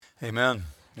Amen.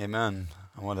 Amen.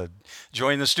 I want to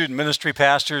join the student ministry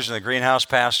pastors and the greenhouse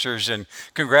pastors in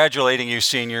congratulating you,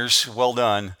 seniors. Well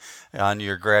done on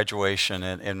your graduation,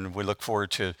 and we look forward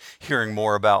to hearing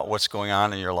more about what's going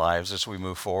on in your lives as we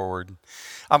move forward.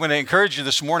 I'm going to encourage you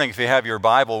this morning, if you have your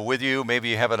Bible with you, maybe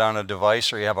you have it on a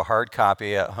device or you have a hard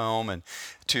copy at home, and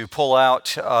to pull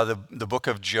out the book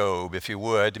of Job, if you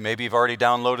would. Maybe you've already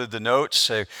downloaded the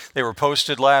notes. They were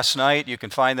posted last night. You can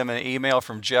find them in an email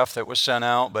from Jeff that was sent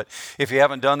out. But if you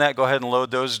haven't done that, go ahead and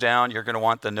load those down. You're going to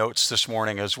want the notes this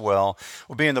morning as well.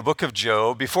 We'll be in the book of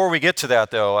Job. Before we get to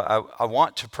that, though, I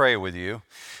want to pray with you.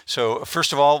 So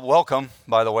first of all, welcome,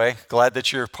 by the way. Glad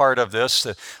that you're part of this.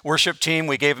 The worship team,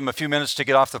 we gave them a few minutes to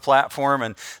get off the platform,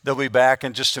 and they'll be back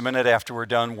in just a minute after we're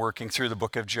done working through the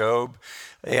book of Job.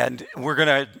 And we're going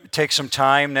to take some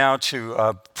time now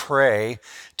to pray,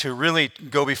 to really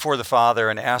go before the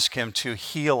Father and ask Him to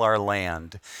heal our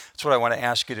land. That's what I want to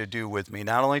ask you to do with me,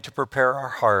 not only to prepare our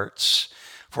hearts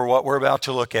for what we're about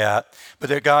to look at, but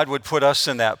that God would put us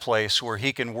in that place where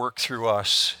He can work through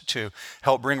us to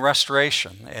help bring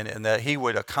restoration, and that He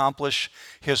would accomplish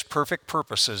His perfect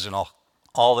purposes in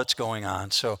all that's going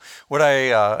on. So what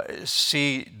I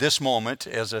see this moment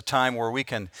as a time where we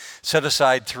can set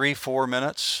aside 3-4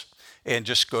 minutes and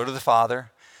just go to the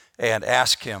Father and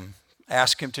ask Him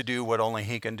to do what only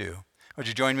He can do. Would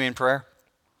you join me in prayer?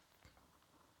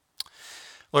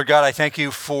 Lord God, I thank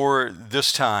you for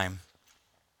this time,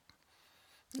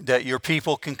 that your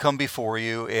people can come before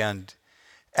you and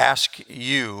ask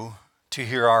you to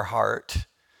hear our heart.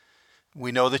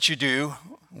 We know that you do.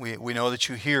 We know that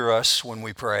you hear us when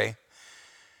we pray.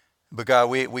 But God,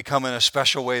 we come in a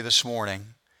special way this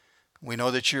morning. We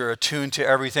know that you're attuned to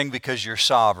everything because you're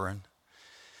sovereign.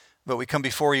 But we come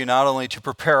before you not only to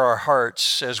prepare our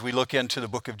hearts as we look into the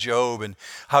book of Job and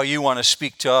how you want to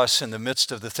speak to us in the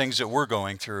midst of the things that we're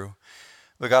going through.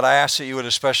 But God, I ask that you would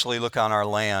especially look on our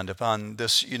land, upon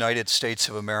this United States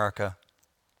of America.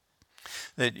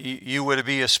 That you would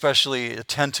be especially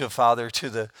attentive, Father, to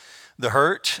the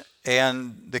hurt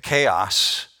and the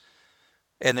chaos,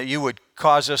 and that you would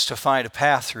cause us to find a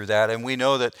path through that. And we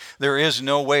know that there is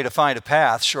no way to find a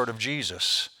path short of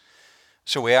Jesus.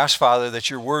 So we ask, Father, that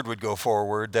your word would go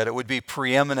forward, that it would be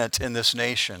preeminent in this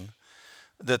nation,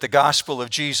 that the gospel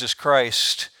of Jesus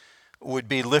Christ would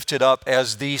be lifted up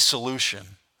as the solution.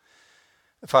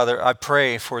 Father, I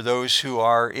pray for those who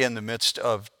are in the midst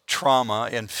of trauma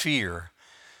and fear,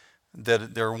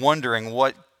 that they're wondering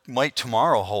what might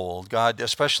tomorrow hold, God,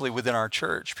 especially within our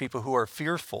church, people who are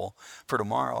fearful for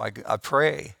tomorrow. I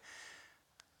pray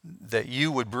that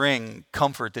you would bring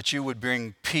comfort, that you would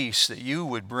bring peace, that you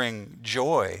would bring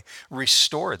joy.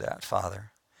 Restore that,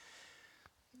 Father.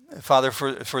 Father,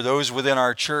 for those within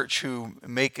our church who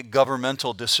make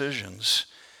governmental decisions,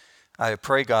 I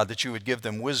pray, God, that you would give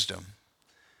them wisdom.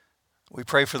 We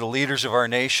pray for the leaders of our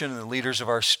nation and the leaders of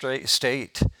our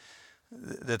state,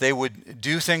 that they would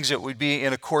do things that would be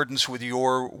in accordance with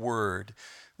your word,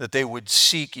 that they would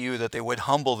seek you, that they would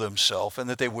humble themselves, and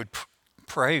that they would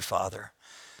pray, Father,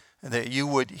 and that you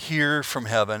would hear from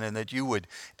heaven and that you would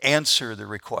answer the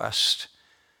request,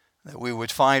 that we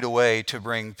would find a way to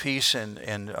bring peace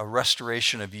and a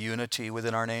restoration of unity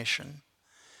within our nation.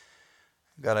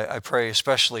 God, I pray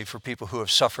especially for people who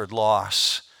have suffered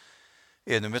loss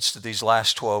in the midst of these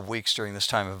last 12 weeks during this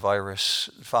time of virus.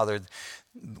 Father,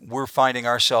 we're finding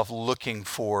ourselves looking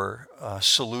for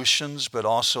solutions, but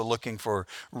also looking for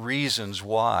reasons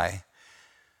why.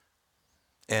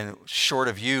 And short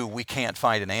of you, we can't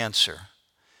find an answer.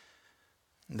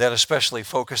 That especially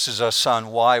focuses us on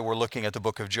why we're looking at the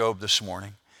book of Job this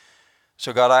morning.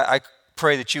 So God, I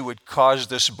pray that you would cause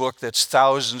this book that's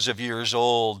thousands of years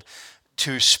old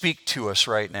to speak to us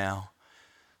right now.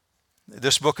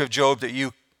 This book of Job that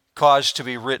you caused to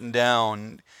be written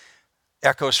down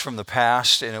echoes from the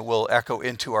past, and it will echo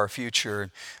into our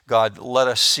future. God, let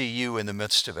us see you in the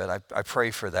midst of it. I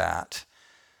pray for that.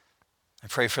 I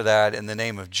pray for that in the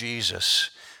name of Jesus,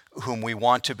 whom we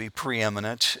want to be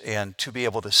preeminent and to be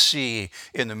able to see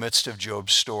in the midst of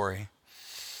Job's story.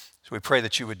 So we pray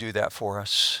that you would do that for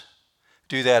us.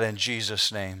 Do that in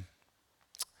Jesus' name.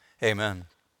 Amen.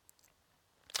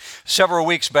 Several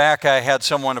weeks back, I had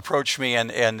someone approach me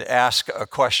and ask a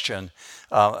question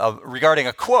regarding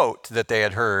a quote that they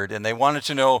had heard, and they wanted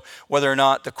to know whether or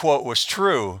not the quote was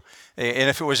true and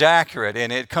if it was accurate.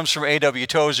 And it comes from A.W.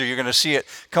 Tozer. You're going to see it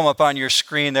come up on your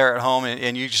screen there at home,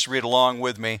 and you just read along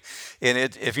with me. And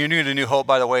if you're new to New Hope,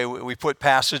 by the way, we put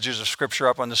passages of Scripture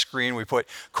up on the screen. We put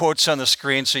quotes on the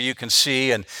screen so you can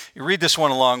see, and you read this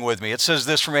one along with me. It says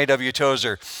this from A.W.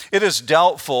 Tozer: "It is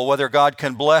doubtful whether God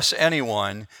can bless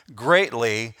anyone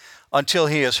greatly until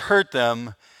he has hurt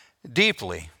them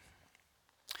deeply.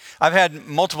 I've had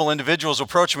multiple individuals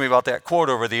approach me about that quote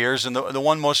over the years, and the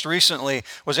one most recently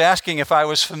was asking if I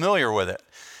was familiar with it.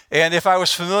 And if I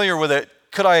was familiar with it,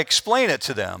 could I explain it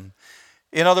to them?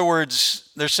 In other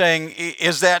words, they're saying,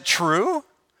 is that true?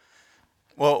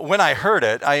 Well, when I heard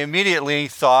it, I immediately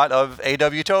thought of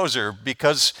A.W. Tozer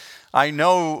because I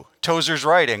know Tozer's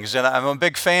writings, and I'm a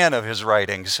big fan of his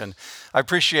writings, and I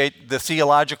appreciate the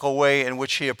theological way in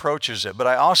which he approaches it. But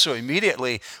I also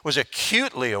immediately was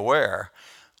acutely aware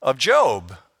of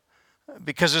Job,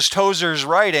 because as Tozer's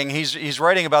writing, he's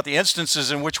writing about the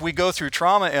instances in which we go through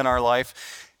trauma in our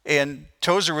life, and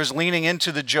Tozer was leaning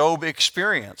into the Job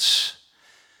experience.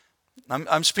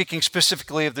 I'm speaking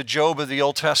specifically of the Job of the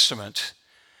Old Testament,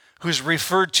 who's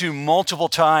referred to multiple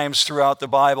times throughout the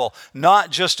Bible,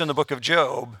 not just in the book of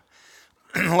Job.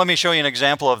 Let me show you an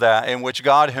example of that in which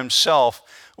God himself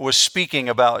was speaking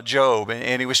about Job,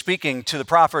 and he was speaking to the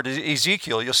prophet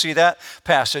Ezekiel. You'll see that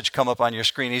passage come up on your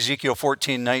screen, Ezekiel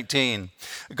 14:19.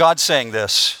 God's saying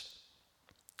this: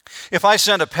 "If I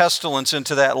send a pestilence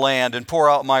into that land and pour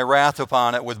out my wrath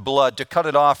upon it with blood to cut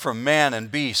it off from man and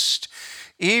beast,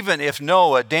 even if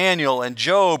Noah, Daniel, and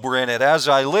Job were in it, as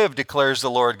I live, declares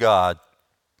the Lord God,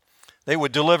 they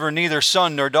would deliver neither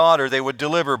son nor daughter. They would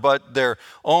deliver but their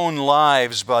own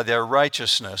lives by their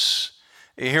righteousness."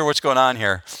 You hear what's going on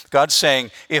here? God's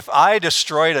saying, if I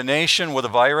destroyed a nation with a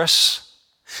virus,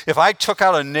 if I took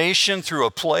out a nation through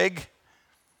a plague,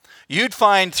 you'd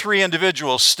find 3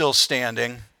 individuals still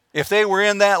standing. If they were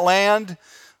in that land,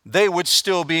 they would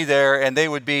still be there, and they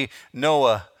would be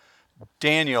Noah,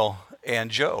 Daniel,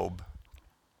 and Job.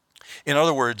 In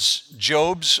other words,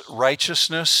 Job's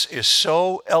righteousness is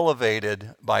so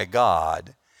elevated by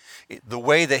God, the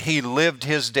way that he lived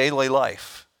his daily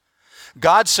life.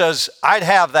 God says, I'd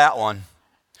have that one.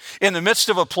 In the midst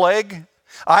of a plague,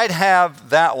 I'd have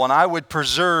that one. I would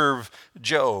preserve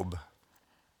Job.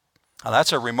 Now,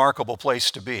 that's a remarkable place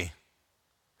to be.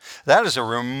 That is a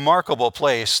remarkable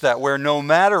place that where no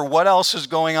matter what else is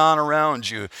going on around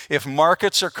you, if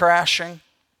markets are crashing,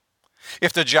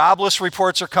 if the jobless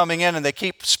reports are coming in and they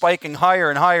keep spiking higher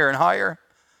and higher and higher,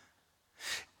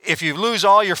 if you lose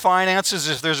all your finances,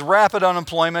 if there's rapid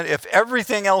unemployment, if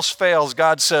everything else fails,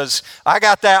 God says, I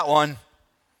got that one.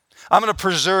 I'm going to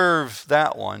preserve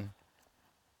that one.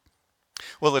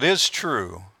 Well, it is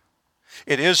true.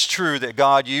 It is true that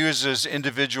God uses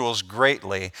individuals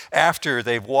greatly after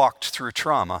they've walked through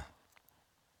trauma,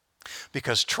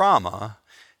 because trauma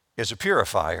is a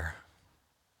purifier.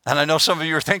 And I know some of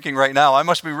you are thinking right now, I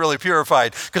must be really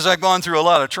purified because I've gone through a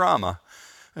lot of trauma.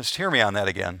 Just hear me on that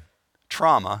again.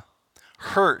 Trauma,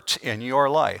 hurt in your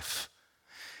life,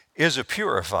 is a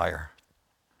purifier.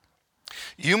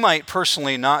 You might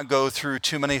personally not go through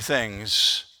too many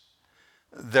things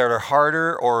that are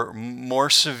harder or more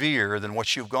severe than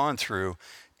what you've gone through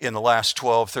in the last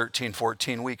 12, 13,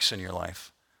 14 weeks in your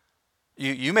life.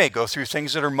 You may go through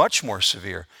things that are much more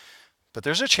severe, but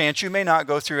there's a chance you may not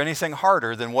go through anything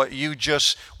harder than what you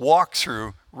just walked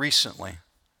through recently.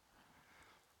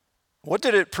 What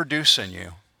did it produce in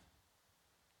you?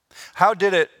 How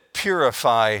did it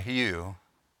purify you?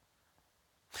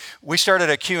 We started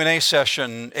a Q&A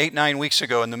session 8-9 weeks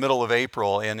ago in the middle of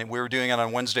April, and we were doing it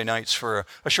on Wednesday nights for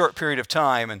a short period of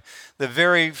time. And the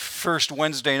very first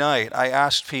Wednesday night, I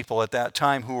asked people at that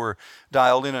time who were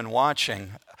dialed in and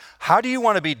watching, how do you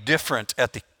want to be different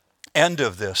at the end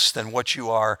of this than what you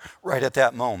are right at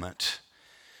that moment?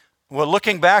 Well,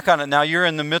 looking back on it now, you're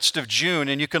in the midst of June,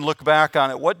 and you can look back on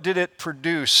it. What did it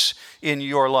produce in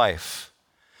your life?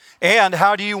 And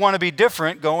how do you want to be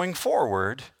different going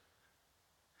forward?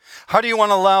 How do you want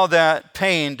to allow that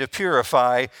pain to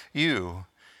purify you?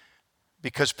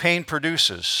 Because pain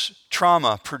produces,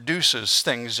 trauma produces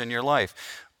things in your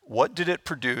life. What did it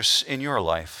produce in your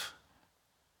life?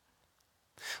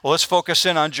 Well, let's focus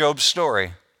in on Job's story.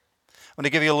 I'm going to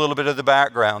give you a little bit of the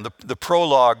background. The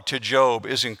prologue to Job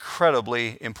is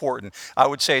incredibly important. I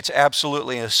would say it's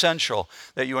absolutely essential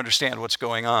that you understand what's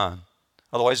going on.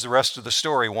 Otherwise, the rest of the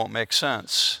story won't make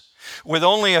sense. With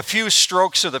only a few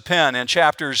strokes of the pen in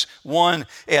chapters 1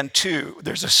 and 2,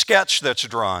 there's a sketch that's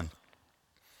drawn.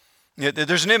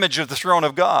 There's an image of the throne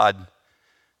of God,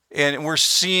 and we're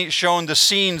shown the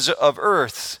scenes of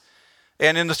earth.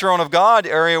 And in the throne of God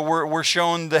area, we're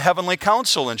shown the heavenly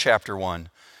council in chapter 1,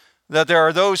 that there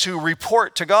are those who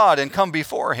report to God and come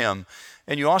before him.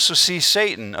 And you also see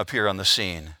Satan appear on the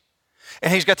scene.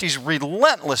 And he's got these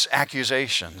relentless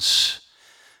accusations.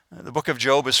 The book of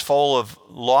Job is full of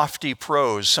lofty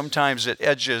prose. Sometimes it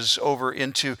edges over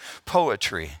into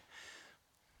poetry.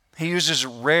 He uses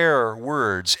rare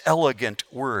words, elegant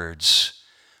words,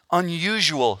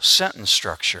 unusual sentence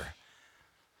structure.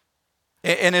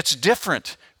 And it's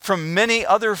different from many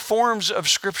other forms of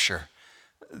Scripture.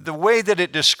 The way that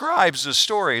it describes the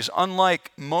story is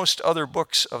unlike most other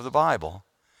books of the Bible.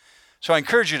 So I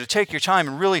encourage you to take your time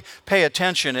and really pay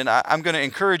attention. And I'm going to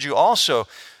encourage you also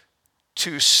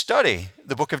to study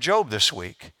the book of Job this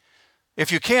week.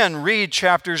 If you can, read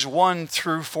chapters 1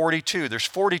 through 42. There's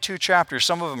 42 chapters.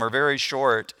 Some of them are very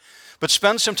short. But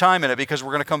spend some time in it because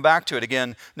we're going to come back to it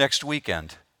again next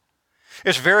weekend.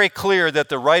 It's very clear that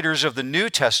the writers of the New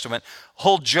Testament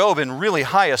hold Job in really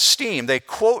high esteem. They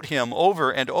quote him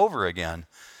over and over again.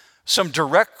 Some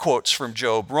direct quotes from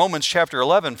Job, Romans chapter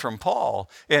 11 from Paul,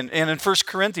 and in 1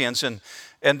 Corinthians, and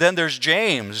then there's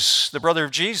James, the brother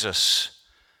of Jesus,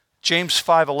 James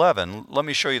 5:11. Let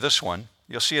me show you this one.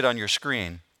 You'll see it on your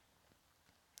screen.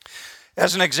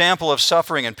 As an example of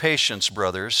suffering and patience,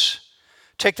 brothers,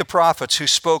 take the prophets who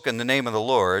spoke in the name of the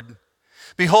Lord.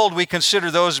 Behold, we consider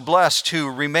those blessed who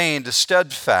remained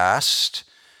steadfast.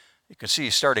 You can see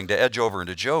he's starting to edge over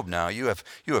into Job now. You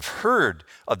have heard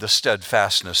of the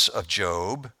steadfastness of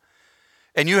Job,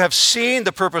 and you have seen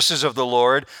the purposes of the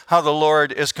Lord, how the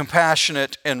Lord is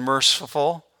compassionate and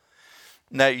merciful.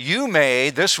 Now, you may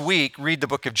this week read the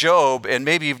book of Job, and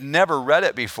maybe you've never read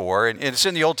it before, and it's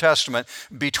in the Old Testament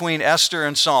between Esther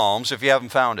and Psalms, if you haven't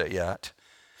found it yet.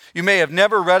 You may have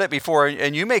never read it before,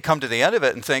 and you may come to the end of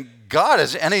it and think, God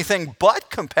is anything but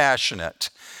compassionate.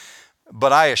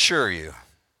 But I assure you,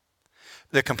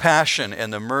 the compassion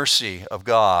and the mercy of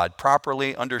God,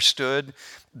 properly understood,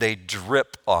 they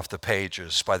drip off the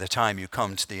pages by the time you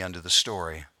come to the end of the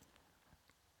story.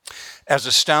 As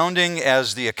astounding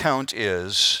as the account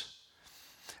is,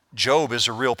 Job is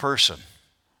a real person.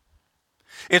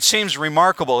 It seems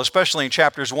remarkable, especially in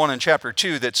chapters 1 and chapter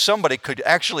 2, that somebody could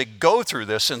actually go through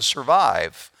this and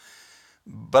survive.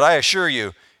 But I assure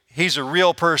you, he's a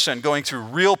real person going through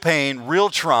real pain, real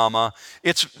trauma.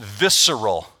 It's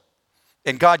visceral.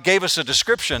 And God gave us a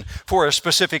description for a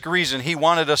specific reason. He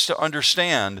wanted us to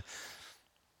understand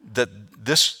that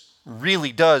this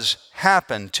really does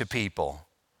happen to people.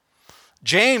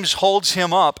 James holds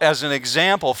him up as an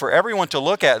example for everyone to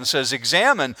look at and says,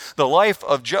 examine the life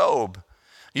of Job.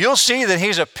 You'll see that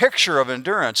he's a picture of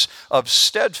endurance, of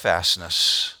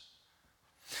steadfastness.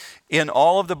 In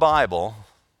all of the Bible,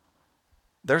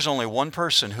 there's only one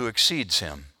person who exceeds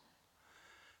him.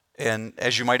 And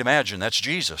as you might imagine, that's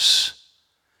Jesus.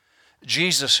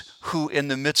 Jesus, who in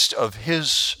the midst of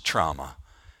his trauma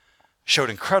showed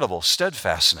incredible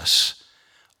steadfastness.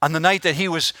 On the night that he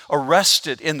was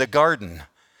arrested in the garden,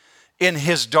 in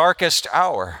his darkest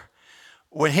hour,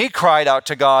 when he cried out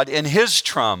to God in his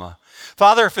trauma,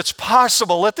 Father, if it's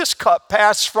possible, let this cup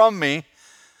pass from me.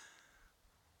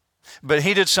 But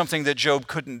he did something that Job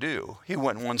couldn't do. He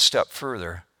went one step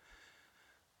further.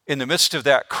 In the midst of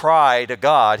that cry to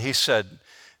God, he said,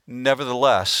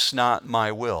 nevertheless, not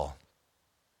my will,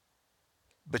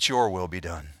 but your will be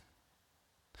done.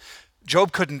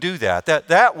 Job couldn't do that.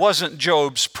 That wasn't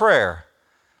Job's prayer.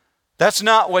 That's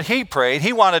not what he prayed.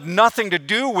 He wanted nothing to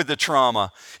do with the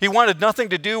trauma. He wanted nothing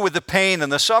to do with the pain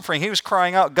and the suffering. He was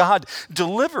crying out, God,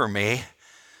 deliver me.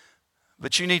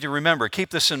 But you need to remember,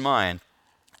 keep this in mind.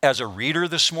 As a reader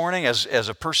this morning, as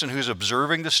a person who's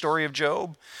observing the story of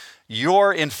Job,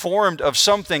 you're informed of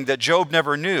something that Job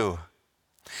never knew.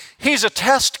 He's a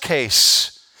test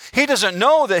case. He doesn't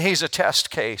know that he's a test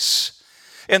case.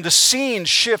 And the scene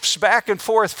shifts back and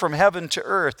forth from heaven to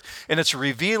earth, and it's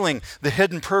revealing the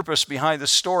hidden purpose behind the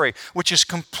story, which is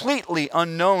completely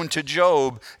unknown to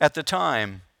Job at the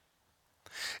time.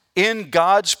 In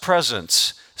God's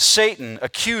presence, Satan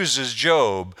accuses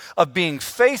Job of being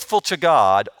faithful to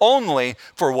God only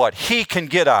for what he can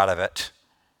get out of it.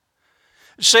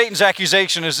 Satan's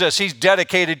accusation is this: he's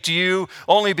dedicated to you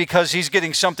only because he's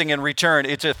getting something in return.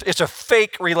 It's a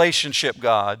fake relationship,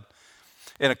 God.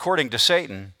 And according to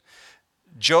Satan,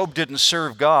 Job didn't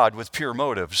serve God with pure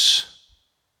motives.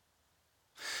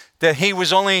 That he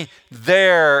was only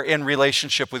there in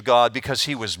relationship with God because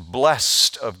he was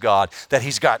blessed of God. That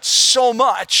he's got so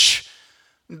much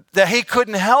that he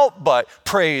couldn't help but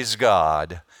praise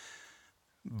God.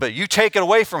 But you take it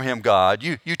away from him, God.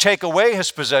 You take away his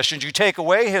possessions. You take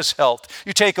away his health.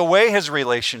 You take away his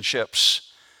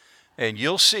relationships. And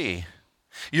you'll see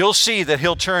that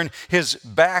he'll turn his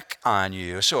back on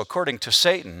you. So according to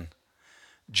Satan,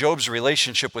 Job's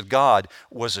relationship with God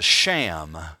was a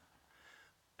sham.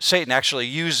 Satan actually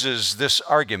uses this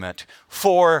argument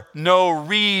for no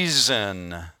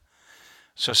reason.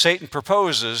 So Satan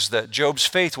proposes that Job's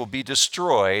faith will be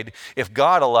destroyed if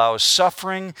God allows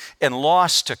suffering and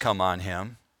loss to come on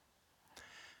him.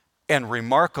 And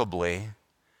remarkably,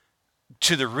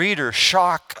 to the reader,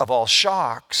 shock of all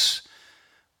shocks,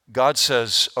 God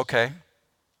says, okay.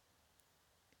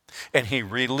 And he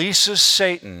releases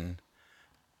Satan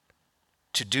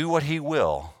to do what he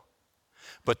will,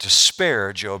 but to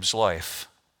spare Job's life.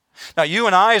 Now, you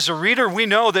and I, as a reader, we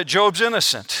know that Job's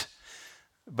innocent.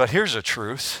 But here's a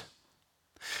truth.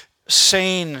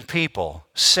 Sane people,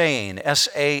 sane,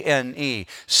 S-A-N-E,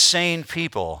 sane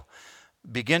people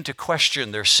begin to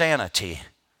question their sanity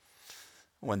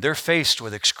when they're faced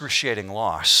with excruciating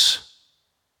loss.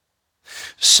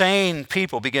 Sane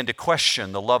people begin to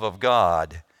question the love of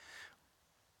God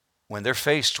when they're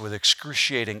faced with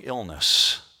excruciating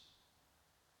illness.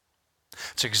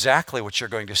 It's exactly what you're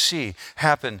going to see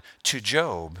happen to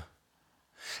Job,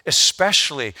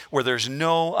 especially where there's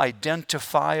no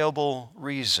identifiable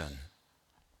reason.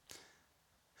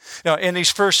 Now, in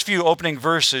these first few opening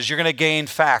verses, you're going to gain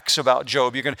facts about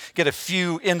Job. You're going to get a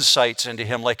few insights into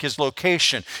him, like his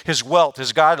location, his wealth,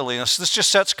 his godliness. This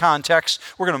just sets context.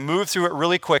 We're going to move through it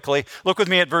really quickly. Look with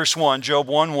me at verse 1, Job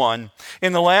 1:1.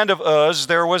 In the land of Uz,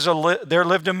 there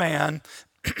lived a man,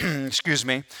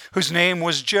 whose name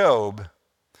was Job.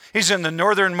 He's in the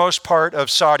northernmost part of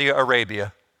Saudi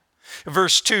Arabia.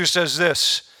 Verse 2 says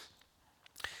this.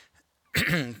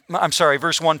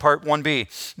 Verse 1, part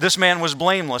 1b. This man was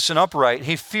blameless and upright.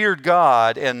 He feared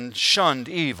God and shunned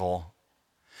evil.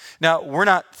 Now, we're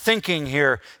not thinking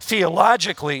here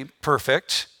theologically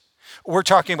perfect. We're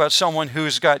talking about someone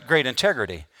who's got great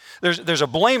integrity. There's a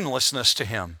blamelessness to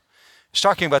him. He's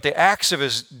talking about the acts of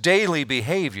his daily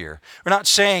behavior. We're not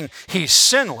saying he's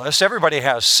sinless. Everybody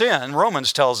has sin.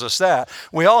 Romans tells us that.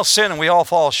 We all sin and we all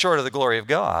fall short of the glory of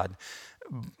God.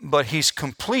 But he's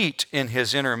complete in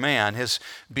his inner man. His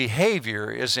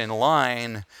behavior is in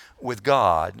line with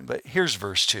God. But here's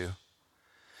verse 2.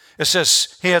 It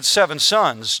says he had 7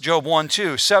 sons, Job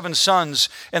 1:2. 7 sons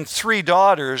and 3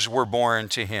 daughters were born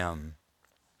to him.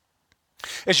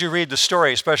 As you read the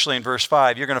story, especially in verse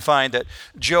 5, you're going to find that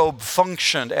Job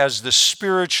functioned as the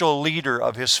spiritual leader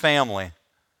of his family.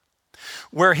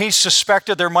 Where he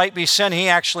suspected there might be sin, he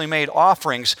actually made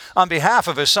offerings on behalf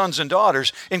of his sons and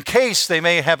daughters in case they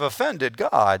may have offended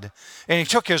God. And he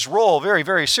took his role very,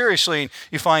 very seriously.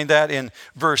 You find that in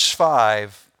verse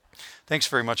 5. Thanks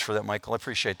very much for that, Michael. I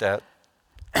appreciate that.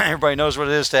 Everybody knows what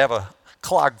it is to have a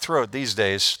clogged throat these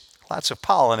days. Lots of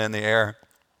pollen in the air.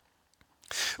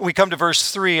 We come to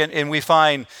verse 3 and we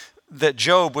find that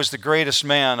Job was the greatest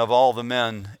man of all the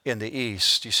men in the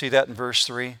East. You see that in verse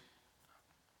 3?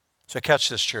 So catch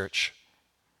this, church.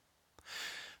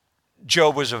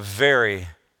 Job was a very,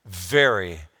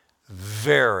 very,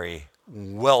 very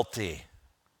wealthy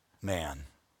man.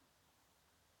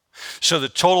 So the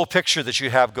total picture that you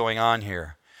have going on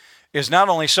here is not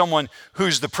only someone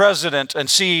who's the president and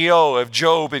CEO of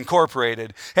Job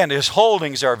Incorporated, and his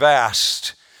holdings are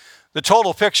vast. The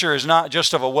total picture is not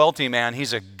just of a wealthy man,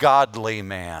 he's a godly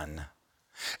man.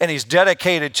 And he's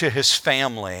dedicated to his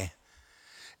family.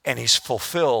 And he's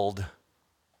fulfilled.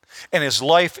 And his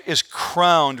life is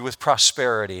crowned with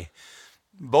prosperity,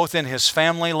 both in his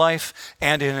family life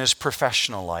and in his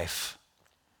professional life.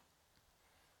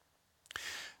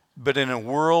 But in a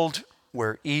world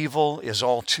where evil is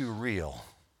all too real,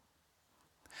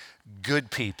 good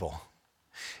people,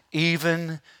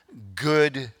 even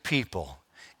good people,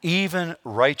 even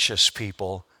righteous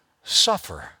people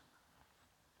suffer.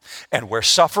 And where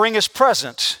suffering is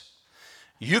present,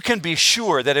 you can be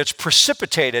sure that it's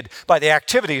precipitated by the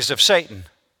activities of Satan.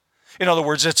 In other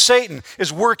words, that Satan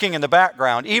is working in the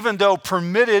background, even though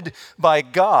permitted by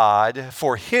God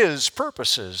for his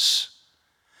purposes.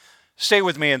 Stay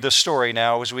with me in this story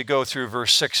now as we go through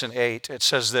verse 6 and 8. It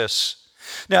says this.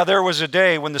 Now there was a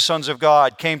day when the sons of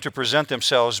God came to present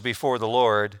themselves before the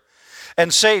Lord,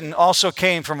 and Satan also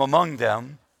came from among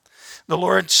them. The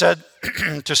Lord said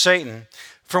to Satan,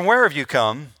 "From where have you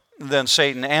come?" Then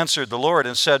Satan answered the Lord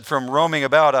and said, "From roaming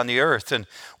about on the earth and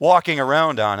walking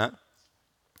around on it."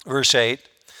 Verse 8,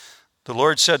 the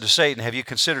Lord said to Satan, "Have you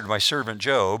considered my servant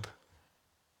Job?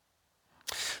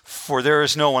 For there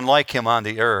is no one like him on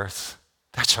the earth."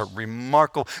 That's a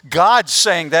remarkable, God's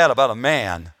saying that about a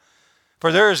man.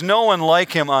 "For there is no one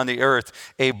like him on the earth,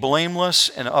 a blameless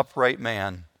and upright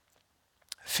man,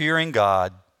 fearing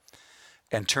God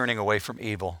and turning away from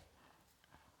evil."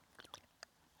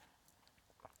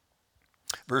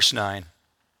 Verse 9,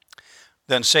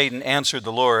 then Satan answered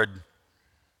the Lord.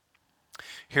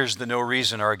 Here's the no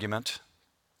reason argument.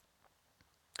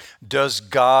 Does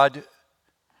God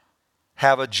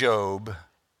have a Job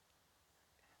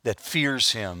that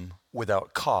fears him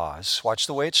without cause? Watch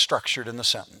the way it's structured in the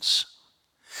sentence.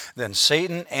 Then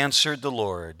Satan answered the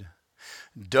Lord,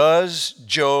 Does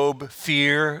Job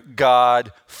fear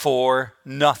God for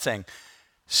nothing?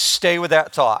 Stay with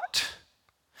that thought.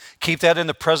 Keep that in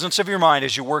the presence of your mind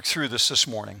as you work through this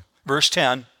morning. Verse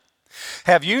 10,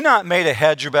 have you not made a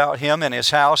hedge about him and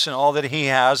his house and all that he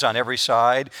has on every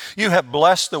side? You have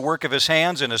blessed the work of his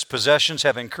hands, and his possessions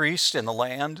have increased in the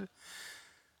land.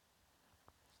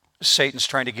 Satan's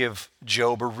trying to give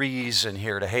Job a reason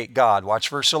here to hate God. Watch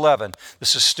verse 11.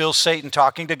 This is still Satan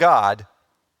talking to God.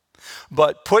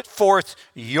 But put forth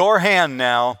your hand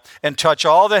now and touch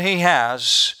all that he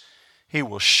has. He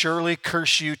will surely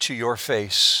curse you to your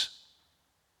face.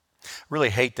 Really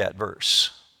hate that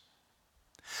verse.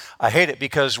 I hate it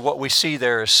because what we see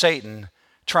there is Satan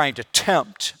trying to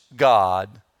tempt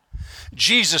God.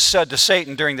 Jesus said to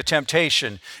Satan during the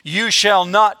temptation, you shall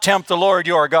not tempt the Lord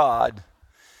your God.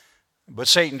 But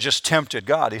Satan just tempted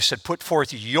God. He said, put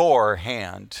forth your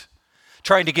hand.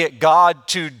 Trying to get God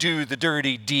to do the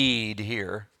dirty deed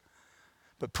here.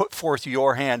 But put forth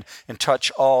your hand and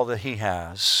touch all that he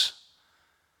has.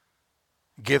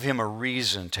 Give him a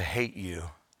reason to hate you.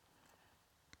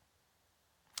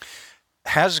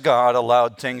 Has God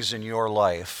allowed things in your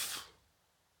life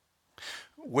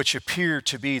which appear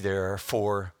to be there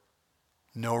for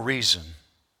no reason?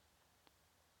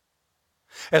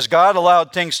 Has God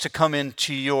allowed things to come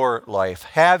into your life?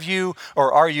 Have you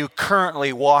or are you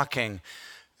currently walking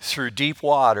through deep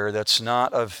water that's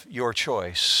not of your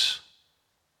choice?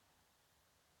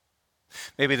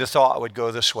 Maybe the thought would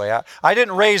go this way. I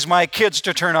didn't raise my kids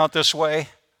to turn out this way.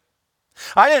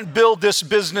 I didn't build this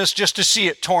business just to see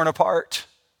it torn apart.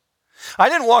 I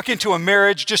didn't walk into a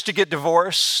marriage just to get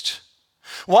divorced.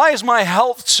 Why is my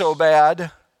health so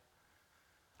bad?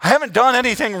 I haven't done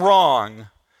anything wrong.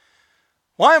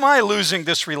 Why am I losing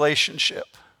this relationship?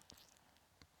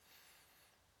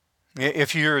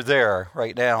 If you're there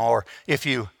right now, or if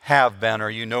you have been,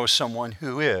 or you know someone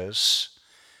who is,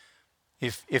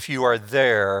 if you are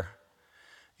there,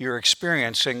 you're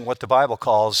experiencing what the Bible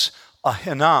calls a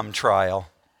Hinnom trial.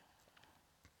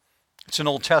 It's an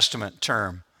Old Testament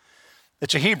term.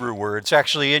 It's a Hebrew word. It's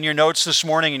actually in your notes this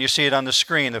morning, and you see it on the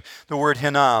screen, the word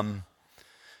Hinnom.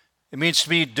 It means to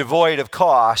be devoid of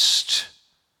cost.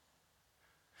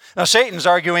 Now, Satan's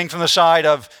arguing from the side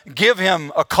of give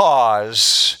him a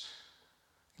cause,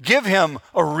 give him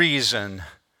a reason,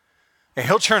 and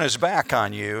he'll turn his back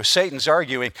on you. Satan's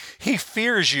arguing he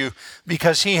fears you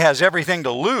because he has everything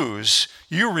to lose.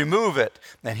 You remove it,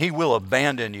 and he will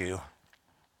abandon you.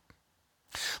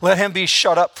 Let him be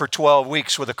shut up for 12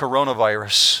 weeks with a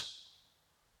coronavirus.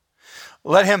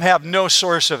 Let him have no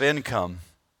source of income.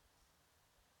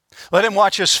 Let him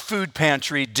watch his food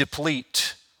pantry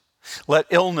deplete. Let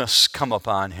illness come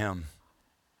upon him.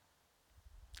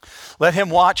 Let him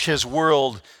watch his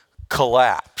world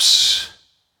collapse.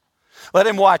 Let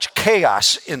him watch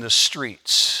chaos in the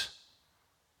streets.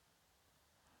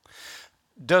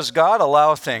 Does God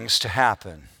allow things to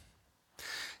happen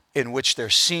in which there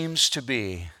seems to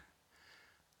be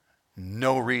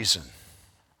no reason?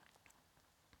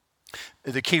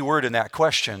 The key word in that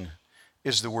question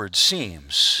is the word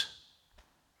seems.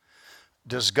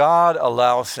 Does God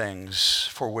allow things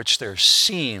for which there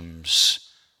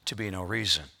seems to be no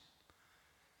reason?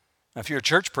 Now, if you're a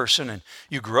church person and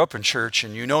you grew up in church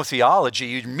and you know theology,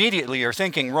 you immediately are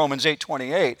thinking Romans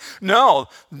 8:28.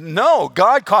 No,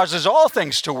 God causes all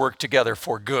things to work together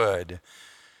for good.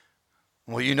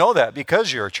 Well, you know that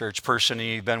because you're a church person and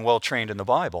you've been well trained in the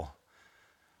Bible.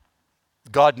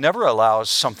 God never allows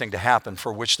something to happen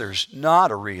for which there's not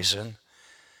a reason,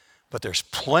 but there's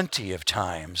plenty of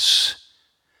times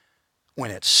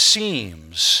when it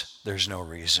seems there's no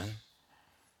reason.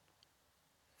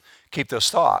 Keep those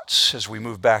thoughts as we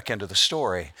move back into the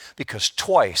story, because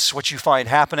twice what you find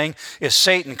happening is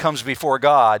Satan comes before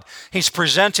God. He's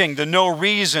presenting the no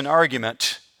reason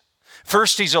argument.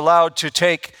 First, he's allowed to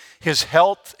take his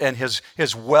health and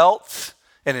his wealth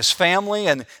and his family,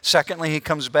 and secondly, he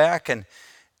comes back and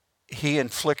he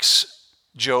inflicts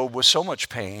Job with so much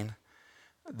pain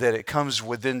that it comes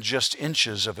within just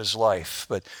inches of his life.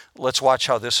 But let's watch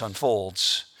how this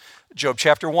unfolds. Job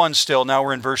chapter 1 still, now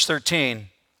we're in verse 13.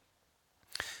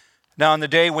 Now in the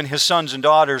day when his sons and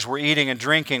daughters were eating and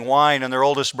drinking wine in their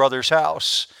oldest brother's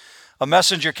house, a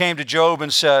messenger came to Job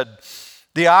and said,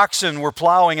 the oxen were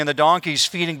plowing and the donkeys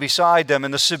feeding beside them,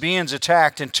 and the Sabaeans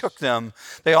attacked and took them.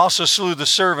 They also slew the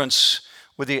servants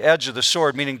with the edge of the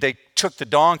sword, meaning they took the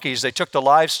donkeys, they took the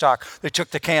livestock, they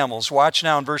took the camels. Watch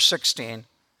now in verse 16.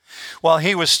 While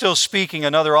he was still speaking,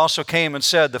 another also came and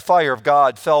said, the fire of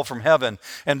God fell from heaven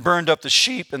and burned up the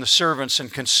sheep and the servants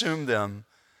and consumed them.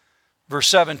 Verse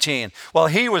 17, while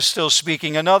he was still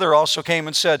speaking, another also came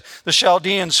and said, the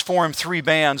Chaldeans formed 3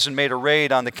 bands and made a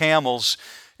raid on the camels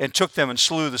and took them and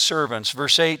slew the servants.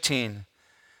 Verse 18,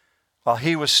 while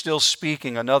he was still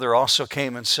speaking, another also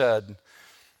came and said,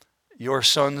 your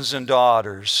sons and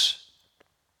daughters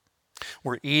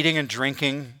were eating and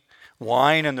drinking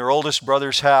wine in their oldest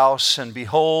brother's house, and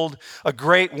behold, a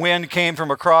great wind came from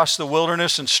across the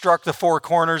wilderness and struck the 4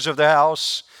 corners of the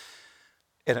house,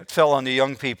 and it fell on the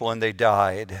young people, and they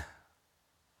died.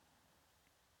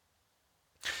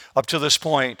 Up to this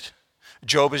point,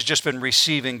 Job has just been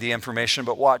receiving the information,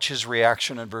 but watch his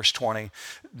reaction in verse 20.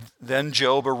 Then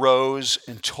Job arose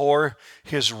and tore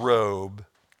his robe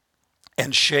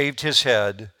and shaved his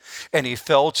head, and he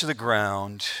fell to the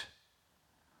ground.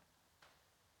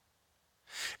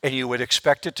 And you would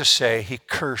expect it to say he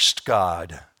cursed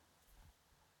God,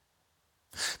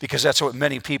 because that's what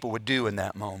many people would do in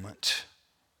that moment.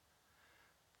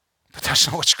 But that's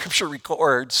not what Scripture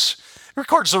records. It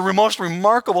records the most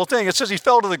remarkable thing. It says he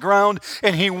fell to the ground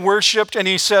and he worshiped, and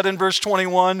he said in verse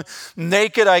 21,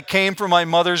 naked I came from my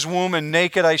mother's womb, and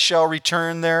naked I shall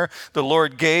return there. The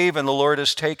Lord gave and the Lord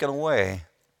has taken away.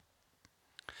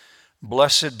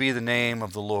 Blessed be the name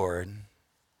of the Lord.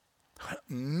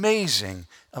 Amazing,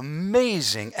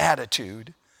 amazing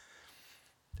attitude.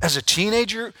 As a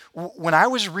teenager, when I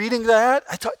was reading that,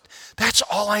 I thought, that's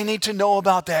all I need to know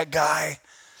about that guy.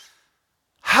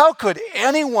 How could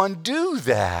anyone do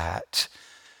that?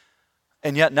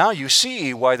 And yet now you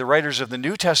see why the writers of the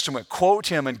New Testament quote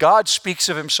him, and God speaks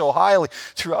of him so highly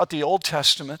throughout the Old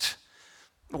Testament.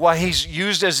 Why he's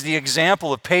used as the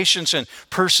example of patience and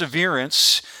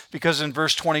perseverance, because in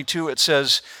verse 22 it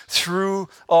says, through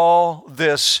all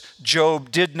this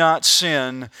Job did not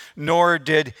sin, nor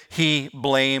did he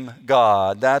blame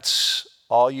God. That's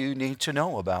all you need to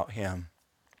know about him.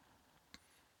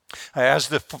 As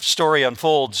the story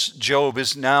unfolds, Job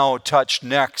is now touched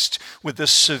next with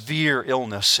this severe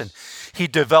illness, and he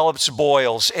develops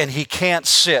boils, and he can't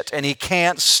sit, and he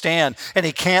can't stand, and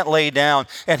he can't lay down,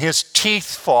 and his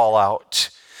teeth fall out,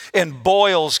 and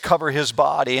boils cover his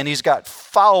body, and he's got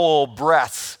foul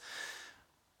breath.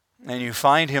 And you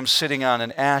find him sitting on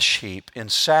an ash heap in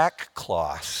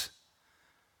sackcloth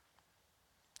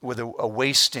with a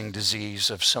wasting disease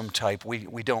of some type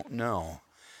we don't know.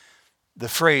 The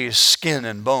phrase skin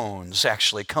and bones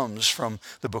actually comes from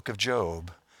the book of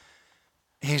Job.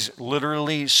 He's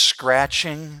literally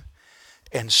scratching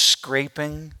and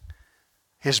scraping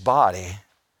his body,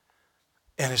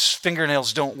 and his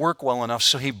fingernails don't work well enough,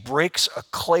 so he breaks a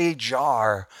clay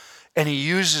jar and he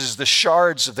uses the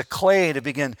shards of the clay to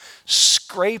begin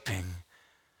scraping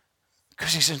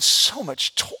because he's in so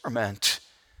much torment.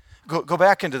 Go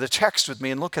back into the text with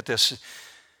me and look at this.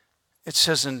 It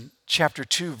says in chapter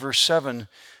 2, verse 7,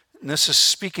 and this is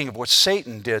speaking of what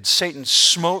Satan did. Satan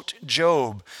smote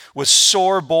Job with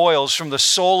sore boils from the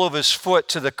sole of his foot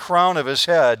to the crown of his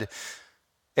head.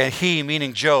 And he,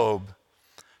 meaning Job,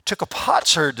 took a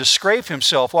potsherd to scrape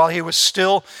himself while he was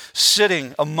still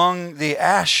sitting among the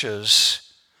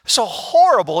ashes. It's a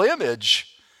horrible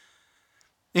image.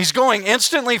 He's going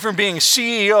instantly from being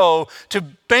CEO to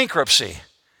bankruptcy,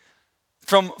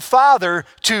 from father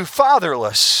to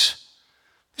fatherless.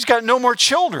 He's got no more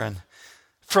children.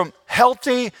 From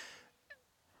healthy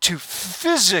to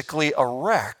physically a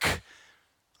wreck.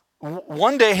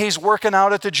 One day he's working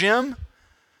out at the gym,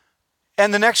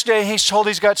 and the next day he's told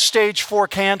he's got stage 4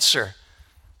 cancer.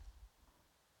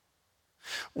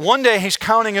 One day he's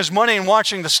counting his money and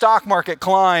watching the stock market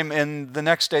climb, and the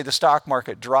next day the stock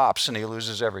market drops and he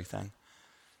loses everything.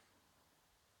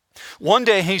 One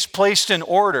day he's placed an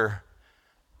order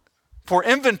for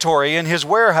inventory in his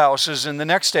warehouses, and the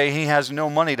next day he has no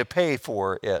money to pay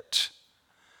for it.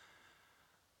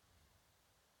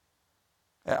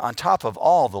 On top of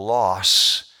all the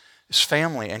loss, his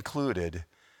family included,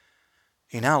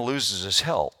 he now loses his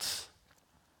health.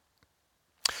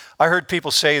 I heard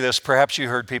people say this, perhaps you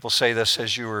heard people say this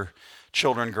as you were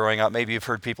children growing up. Maybe you've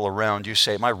heard people around you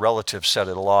say, my relatives said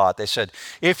it a lot. They said,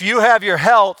 if you have your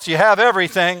health, you have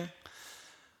everything.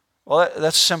 Well,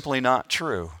 that's simply not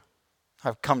true.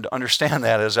 I've come to understand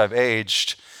that as I've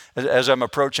aged. As I'm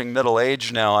approaching middle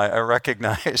age now, I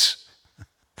recognize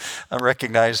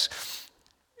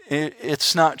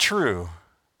it's not true.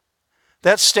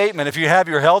 That statement, if you have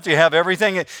your health, you have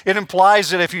everything, it implies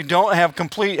that if you don't have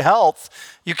complete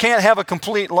health, you can't have a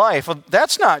complete life. Well,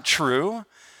 that's not true.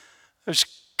 There's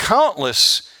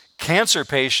countless cancer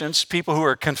patients, people who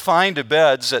are confined to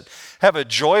beds that have a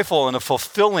joyful and a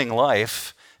fulfilling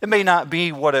life. It may not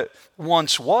be what it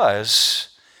once was.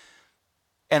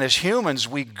 And as humans,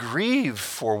 we grieve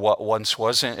for what once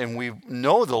was, and we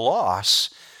know the loss.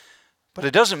 But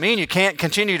it doesn't mean you can't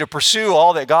continue to pursue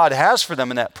all that God has for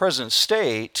them in that present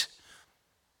state.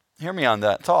 Hear me on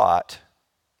that thought.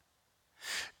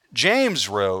 James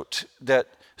wrote that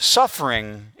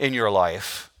suffering in your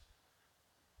life,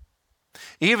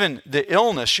 even the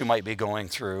illness you might be going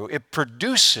through, it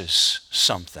produces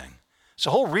something. It's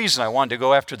the whole reason I wanted to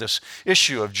go after this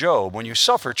issue of Job. When you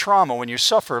suffer trauma, when you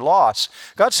suffer loss,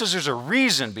 God says there's a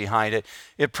reason behind it.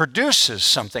 It produces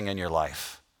something in your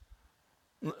life.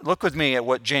 Look with me at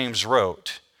what James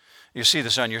wrote. You see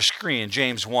this on your screen,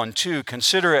 James 1:2.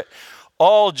 Consider it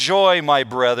all joy, my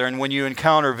brethren, when you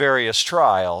encounter various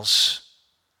trials.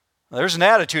 Now, there's an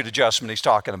attitude adjustment he's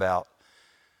talking about.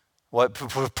 What,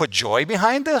 put joy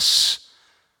behind this?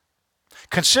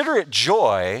 Consider it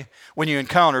joy when you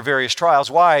encounter various trials.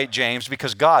 Why, James?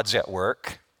 Because God's at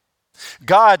work.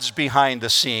 God's behind the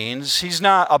scenes. He's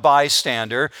not a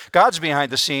bystander. God's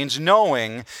behind the scenes,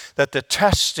 knowing that the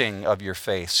testing of your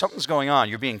faith, something's going on.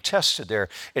 You're being tested there,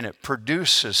 and it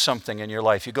produces something in your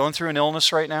life. You going through an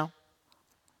illness right now?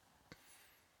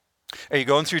 Are you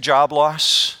going through job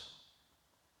loss?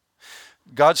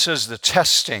 God says the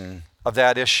testing of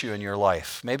that issue in your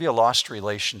life, maybe a lost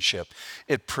relationship,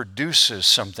 it produces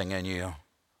something in you.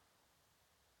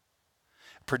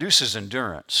 It produces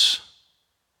endurance.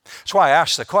 That's why I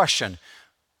asked the question,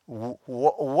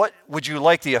 what would you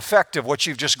like the effect of what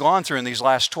you've just gone through in these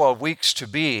last 12 weeks to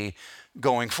be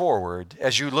going forward?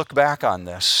 As you look back on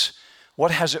this,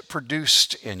 what has it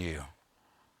produced in you?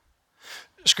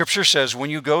 Scripture says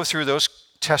when you go through those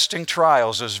testing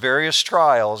trials, those various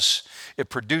trials, it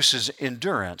produces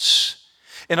endurance.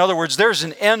 In other words, there's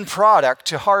an end product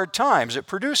to hard times. It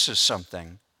produces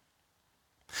something.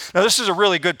 Now, this is a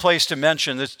really good place to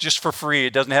mention this just for free.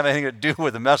 It doesn't have anything to do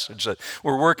with the message that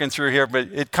we're working through here, but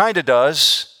it kind of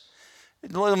does.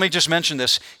 Let me just mention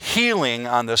this. Healing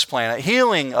on this planet,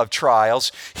 healing of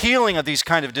trials, healing of these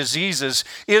kind of diseases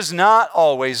is not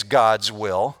always God's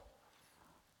will.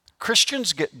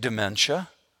 Christians get dementia.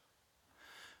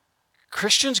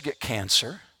 Christians get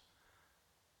cancer.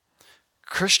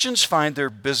 Christians find their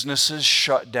businesses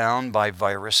shut down by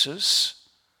viruses.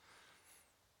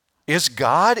 Is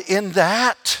God in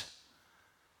that?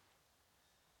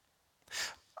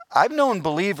 I've known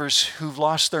believers who've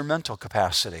lost their mental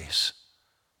capacities.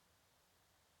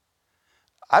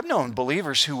 I've known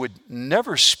believers who would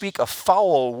never speak a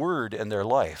foul word in their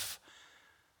life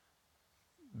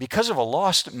because of a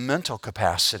lost mental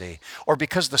capacity, or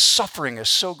because the suffering is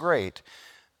so great,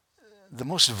 the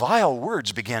most vile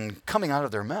words begin coming out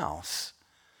of their mouth.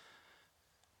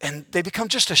 And they become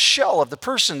just a shell of the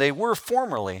person they were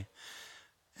formerly,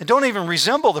 and don't even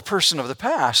resemble the person of the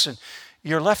past. And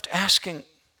you're left asking,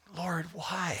 Lord,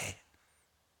 why?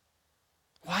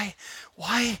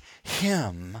 Why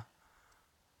him?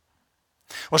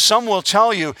 Well, some will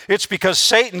tell you it's because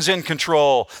Satan's in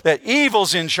control, that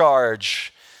evil's in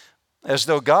charge, as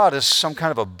though God is some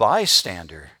kind of a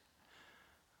bystander.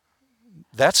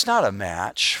 That's not a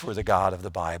match for the God of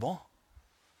the Bible.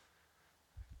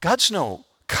 God's no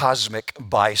cosmic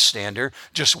bystander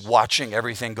just watching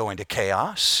everything go into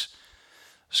chaos.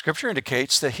 Scripture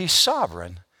indicates that he's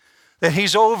sovereign, that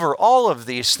he's over all of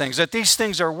these things, that these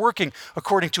things are working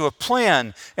according to a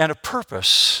plan and a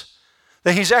purpose,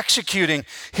 that he's executing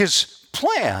his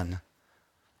plan.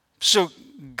 So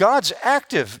God's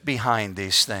active behind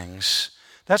these things.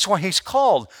 That's why he's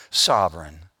called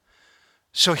sovereign.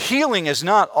 So healing is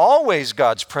not always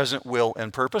God's present will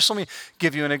and purpose. Let me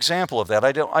give you an example of that.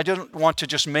 I don't want to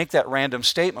just make that random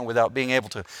statement without being able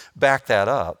to back that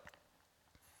up.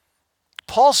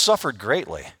 Paul suffered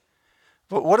greatly.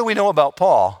 But what do we know about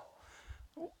Paul?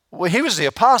 Well, he was the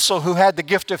apostle who had the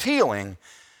gift of healing.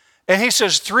 And he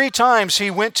says 3 times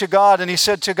he went to God and he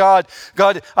said to God,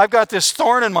 God, I've got this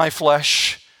thorn in my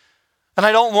flesh and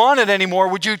I don't want it anymore.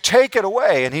 Would you take it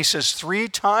away? And he says 3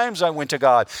 times I went to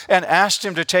God and asked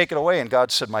him to take it away. And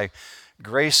God said, my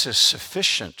grace is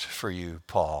sufficient for you,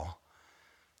 Paul.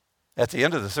 At the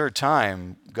end of the 3rd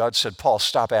time, God said, Paul,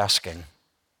 stop asking.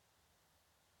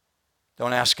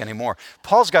 Don't ask anymore.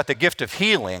 Paul's got the gift of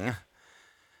healing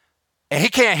and he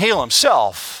can't heal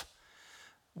himself.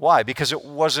 Why? Because it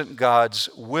wasn't God's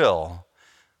will.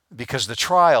 Because the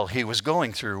trial he was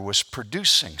going through was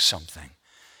producing something.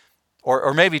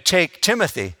 Or maybe take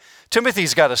Timothy.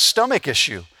 Timothy's got a stomach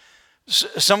issue,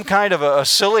 some kind of a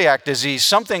celiac disease,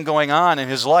 something going on in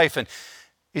his life, and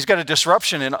he's got a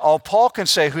disruption. And all Paul can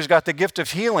say, who's got the gift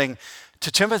of healing,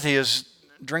 to Timothy is,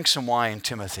 drink some wine,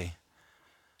 Timothy.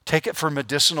 Take it for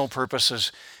medicinal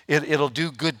purposes. It'll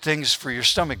do good things for your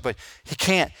stomach, but he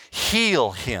can't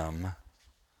heal him.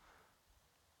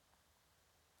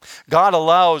 God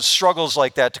allows struggles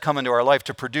like that to come into our life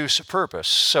to produce a purpose.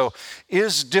 So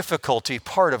is difficulty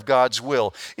part of God's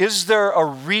will? Is there a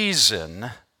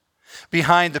reason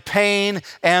behind the pain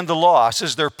and the loss?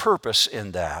 Is there purpose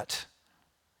in that?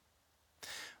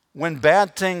 When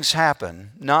bad things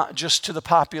happen, not just to the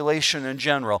population in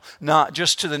general, not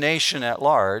just to the nation at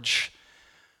large,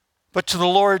 but to the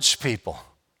Lord's people,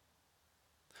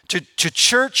 to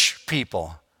church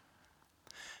people,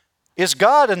 is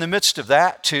God in the midst of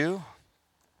that too?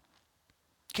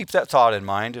 Keep that thought in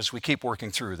mind as we keep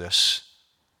working through this.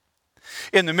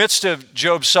 In the midst of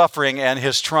Job's suffering and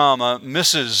his trauma,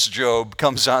 Mrs. Job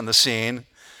comes on the scene,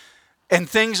 and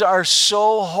things are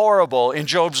so horrible in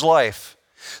Job's life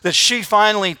that she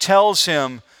finally tells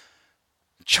him,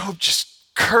 Job, just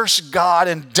curse God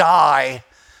and die.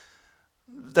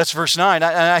 That's verse 9.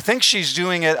 And I think she's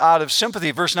doing it out of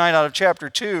sympathy. Verse 9 out of chapter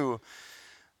 2.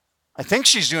 I think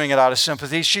she's doing it out of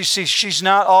sympathy. She's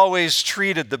not always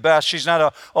treated the best. She's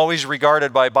not always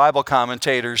regarded by Bible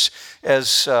commentators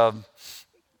as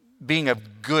being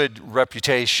of good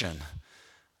reputation.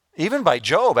 Even by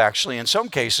Job, actually, in some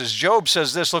cases. Job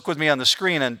says this, look with me on the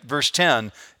screen in verse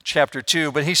 10, chapter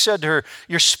 2. But he said to her,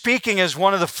 you're speaking as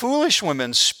one of the foolish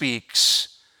women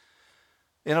speaks.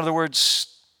 In other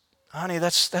words, honey,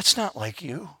 that's not like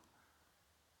you.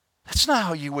 That's not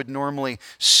how you would normally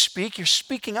speak. You're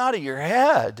speaking out of your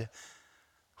head.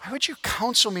 Why would you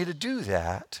counsel me to do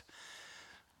that?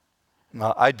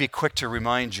 Well, I'd be quick to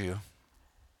remind you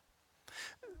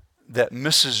that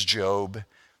Mrs. Job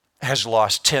has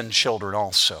lost 10 children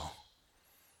also.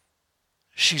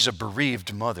 She's a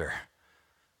bereaved mother.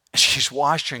 She's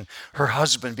watching her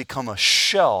husband become a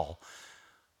shell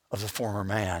of the former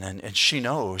man. And she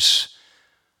knows,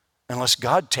 unless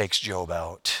God takes Job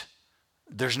out,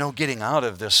 there's no getting out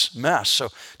of this mess. So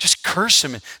just curse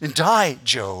him and die,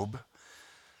 Job.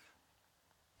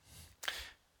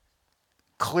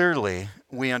 Clearly,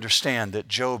 we understand that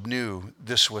Job knew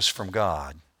this was from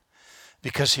God,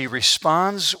 because he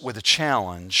responds with a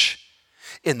challenge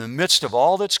in the midst of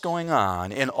all that's going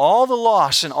on, in all the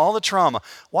loss and all the trauma.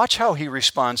 Watch how he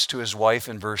responds to his wife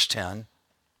in verse 10.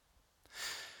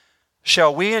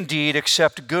 Shall we indeed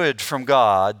accept good from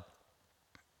God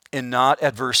and not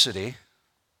adversity?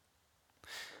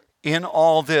 In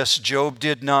all this, Job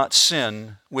did not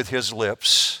sin with his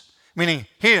lips, meaning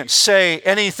he didn't say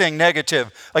anything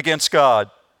negative against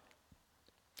God.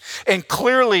 And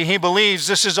clearly he believes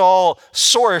this is all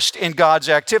sourced in God's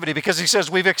activity, because he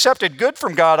says we've accepted good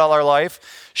from God all our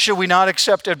life. Should we not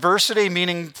accept adversity,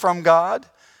 meaning from God?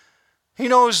 He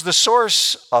knows the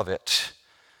source of it.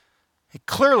 He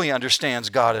clearly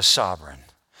understands God is sovereign.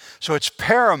 So it's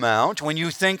paramount when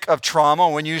you think of trauma,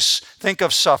 when you think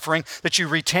of suffering, that you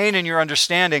retain in your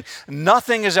understanding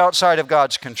nothing is outside of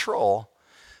God's control,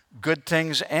 good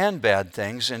things and bad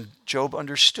things, and Job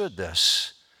understood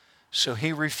this. So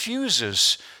he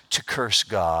refuses to curse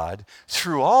God.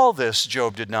 Through all this,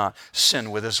 Job did not sin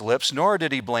with his lips, nor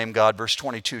did he blame God, verse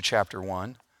 22, chapter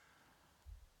 1.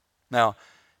 Now,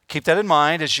 keep that in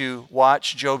mind as you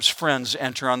watch Job's friends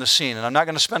enter on the scene. And I'm not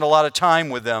going to spend a lot of time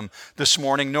with them this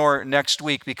morning nor next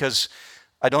week, because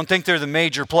I don't think they're the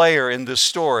major player in this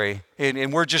story.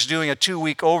 And we're just doing a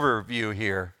 2-week overview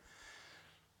here.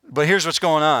 But here's what's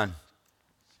going on.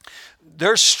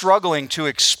 They're struggling to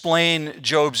explain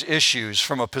Job's issues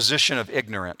from a position of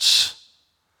ignorance.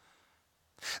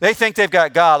 They think they've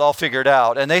got God all figured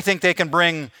out, and they think they can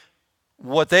bring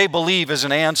what they believe is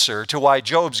an answer to why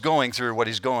Job's going through what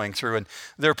he's going through, and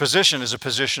their position is a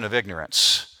position of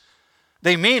ignorance.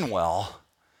 They mean well,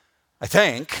 I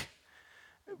think,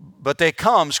 but they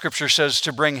come, Scripture says,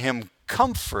 to bring him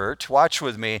comfort. Watch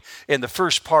with me in the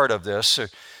first part of this,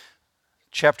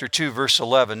 chapter 2, verse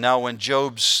 11. Now when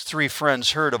Job's 3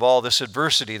 friends heard of all this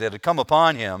adversity that had come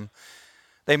upon him,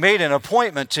 they made an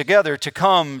appointment together to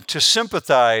come to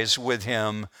sympathize with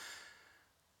him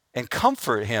and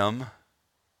comfort him.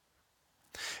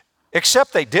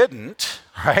 Except they didn't,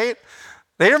 right?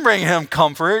 They didn't bring him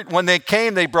comfort. When they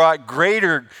came, they brought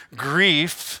greater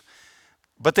grief,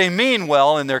 but they mean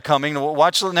well in their coming.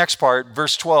 Watch the next part,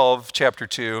 verse 12, chapter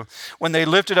 2. When they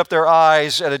lifted up their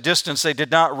eyes at a distance, they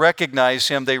did not recognize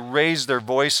him. They raised their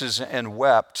voices and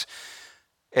wept,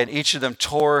 and each of them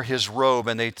tore his robe,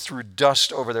 and they threw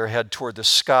dust over their head toward the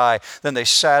sky. Then they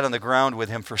sat on the ground with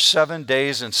him for 7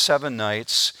 days and 7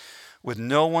 nights, with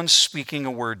no one speaking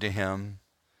a word to him.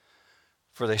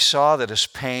 For they saw that his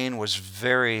pain was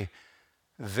very,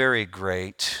 very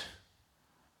great.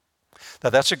 Now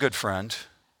that's a good friend.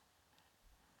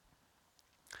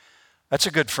 That's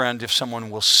a good friend if someone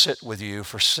will sit with you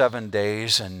for 7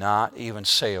 days and not even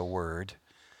say a word.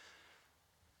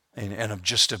 and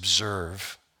just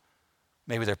observe.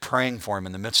 Maybe they're praying for him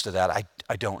in the midst of that.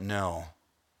 I don't know.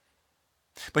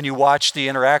 When you watch the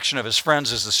interaction of his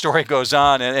friends as the story goes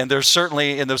on, and they're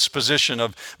certainly in this position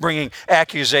of bringing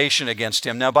accusation against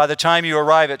him. Now, by the time you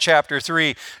arrive at chapter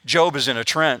 3, Job is in a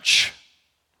trench.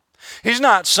 He's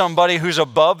not somebody who's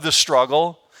above the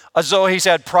struggle, as though he's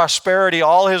had prosperity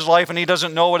all his life and he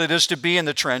doesn't know what it is to be in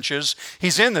the trenches.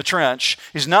 He's in the trench.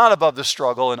 He's not above the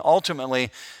struggle, and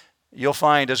ultimately, you'll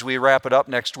find as we wrap it up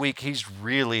next week, he's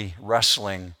really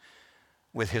wrestling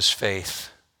with his faith.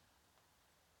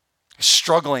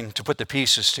 Struggling to put the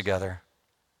pieces together.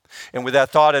 And with that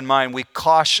thought in mind, we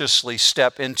cautiously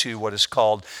step into what is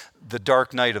called the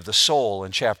dark night of the soul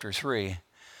in chapter 3,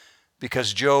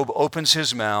 because Job opens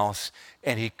his mouth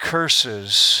and he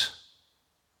curses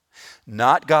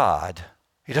not God.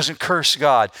 He doesn't curse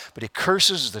God, but he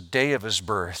curses the day of his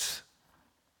birth.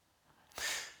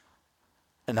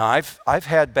 And I've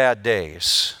had bad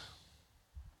days.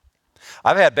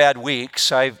 I've had bad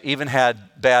weeks. I've even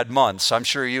had bad months. I'm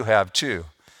sure you have too.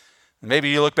 Maybe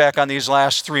you look back on these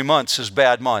last 3 months as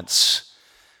bad months.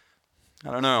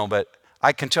 I don't know, but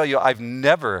I can tell you I've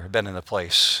never been in a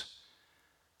place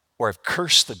where I've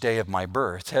cursed the day of my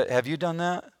birth. Have you done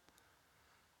that?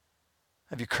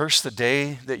 Have you cursed the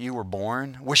day that you were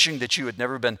born, wishing that you had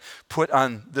never been put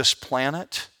on this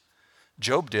planet?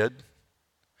 Job did.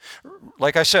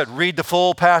 Like I said, read the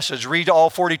full passage. Read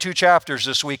all 42 chapters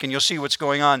this week and you'll see what's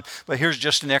going on. But here's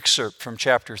just an excerpt from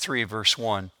chapter 3, verse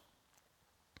 1.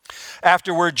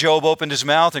 Afterward, Job opened his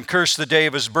mouth and cursed the day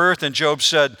of his birth. And Job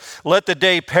said, "Let the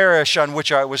day perish on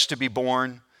which I was to be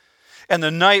born. And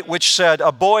the night which said,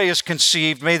 a boy is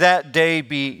conceived, may that day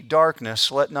be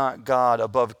darkness. Let not God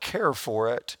above care for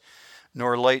it,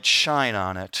 nor light shine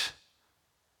on it.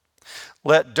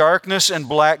 Let darkness and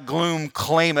black gloom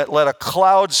claim it. Let a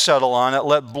cloud settle on it.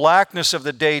 Let blackness of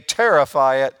the day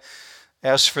terrify it.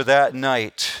 As for that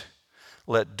night,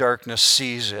 let darkness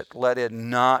seize it. Let it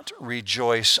not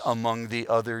rejoice among the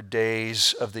other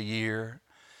days of the year."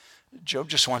 Job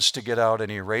just wants to get out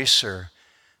an eraser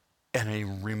and he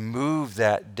remove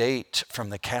that date from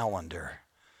the calendar.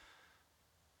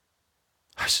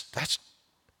 That's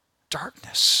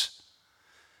darkness.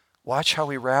 Watch how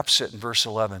he wraps it in verse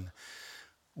 11.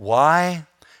 Why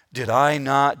did I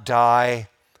not die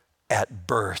at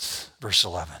birth? Verse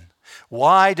 11.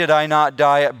 Why did I not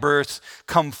die at birth,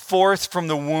 come forth from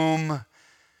the womb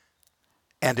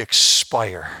and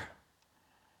expire?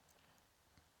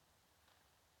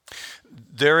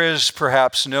 There is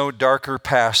perhaps no darker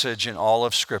passage in all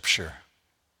of Scripture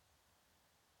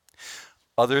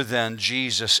other than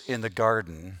Jesus in the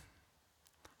garden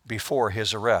before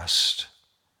his arrest.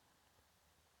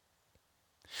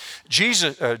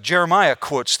 Jeremiah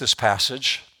quotes this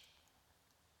passage.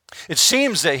 It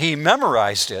seems that he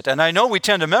memorized it, and I know we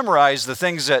tend to memorize the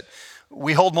things that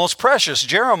we hold most precious.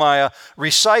 Jeremiah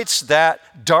recites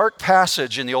that dark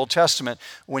passage in the Old Testament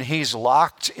when he's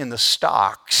locked in the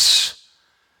stocks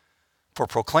for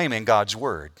proclaiming God's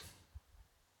word.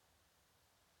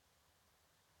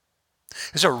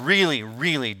 It's a really,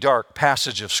 really dark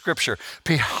passage of Scripture,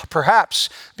 perhaps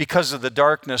because of the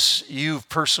darkness you've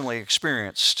personally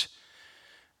experienced.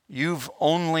 You've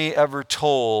only ever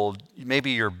told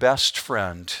maybe your best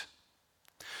friend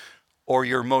or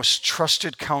your most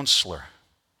trusted counselor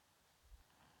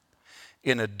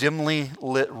in a dimly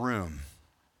lit room,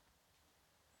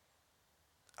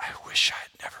 "I wish I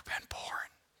had never been born."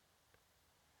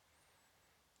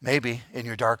 Maybe in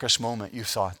your darkest moment you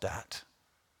thought that.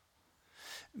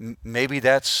 Maybe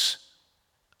that's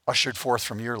ushered forth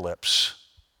from your lips.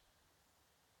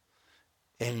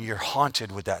 And you're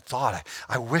haunted with that thought.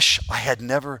 I wish I had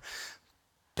never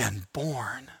been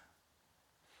born.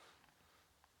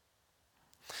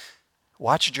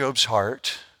 Watch Job's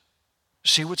heart.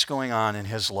 See what's going on in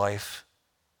his life.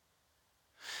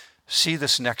 See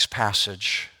this next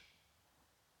passage.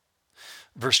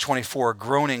 Verse 24,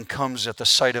 groaning comes at the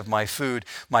sight of my food.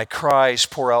 My cries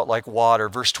pour out like water.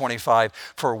 Verse 25,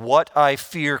 for what I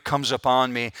fear comes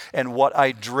upon me, and what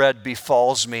I dread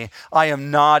befalls me. I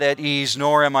am not at ease,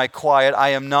 nor am I quiet. I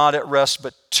am not at rest,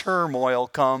 but turmoil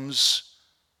comes.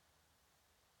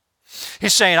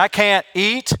 He's saying, I can't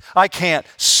eat, I can't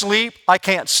sleep, I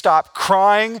can't stop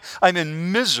crying. I'm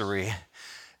in misery.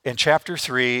 And chapter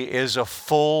 3 is a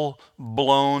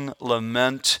full-blown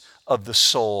lament of the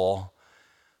soul.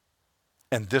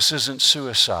 And this isn't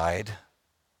suicide.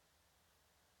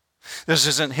 This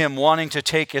isn't him wanting to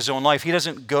take his own life. He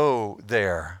doesn't go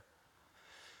there.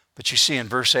 But you see in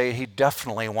verse 8, he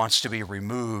definitely wants to be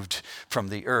removed from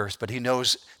the earth, but he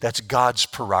knows that's God's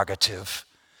prerogative.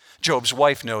 Job's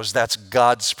wife knows that's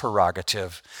God's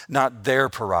prerogative, not their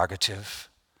prerogative.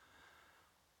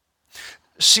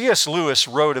 C.S. Lewis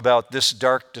wrote about this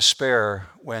dark despair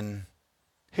when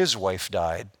his wife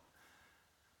died.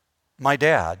 My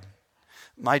dad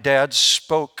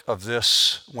spoke of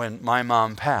this when my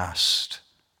mom passed.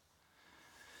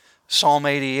 Psalm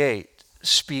 88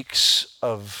 speaks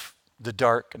of the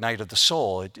dark night of the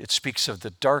soul. It speaks of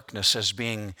the darkness as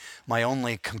being my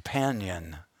only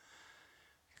companion.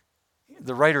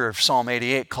 The writer of Psalm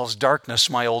 88 calls darkness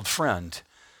my old friend.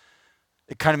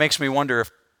 It kind of makes me wonder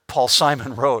if Paul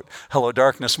Simon wrote, "Hello,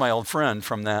 darkness, my old friend,"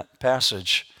 from that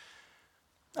passage.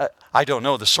 I don't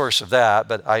know the source of that,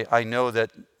 but I know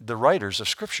that the writers of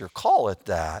Scripture call it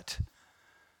that.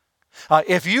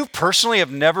 If you personally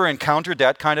have never encountered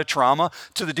that kind of trauma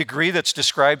to the degree that's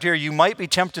described here, you might be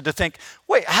tempted to think,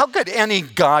 wait, how could any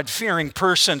God-fearing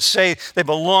person say they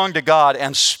belong to God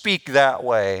and speak that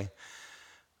way?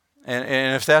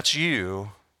 And if that's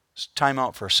you, time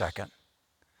out for a second.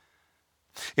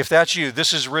 If that's you,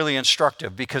 this is really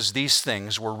instructive because these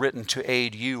things were written to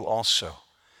aid you also.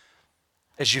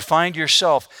 As you find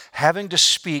yourself having to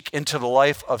speak into the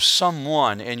life of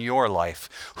someone in your life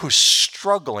who's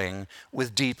struggling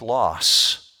with deep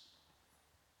loss.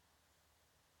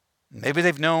 Maybe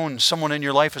someone in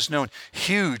your life has known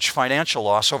huge financial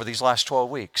loss over these last 12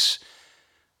 weeks.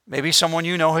 Maybe someone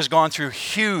you know has gone through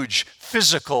huge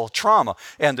physical trauma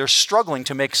and they're struggling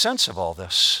to make sense of all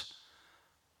this.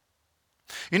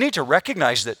 You need to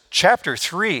recognize that chapter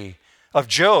 3 of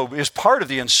Job is part of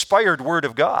the inspired Word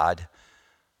of God.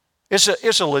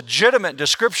 It's a legitimate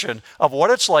description of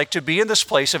what it's like to be in this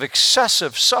place of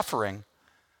excessive suffering.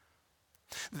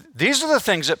 These are the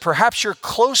things that perhaps your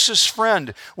closest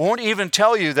friend won't even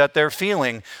tell you that they're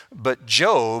feeling, but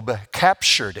Job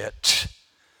captured it.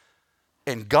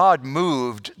 And God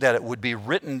moved that it would be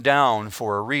written down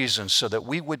for a reason so that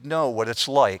we would know what it's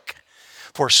like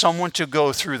for someone to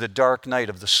go through the dark night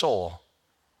of the soul.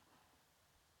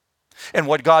 And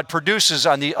what God produces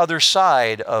on the other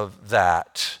side of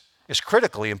that is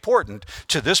critically important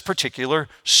to this particular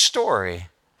story.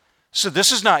 So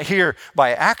this is not here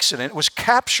by accident. It was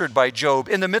captured by Job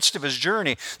in the midst of his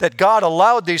journey that God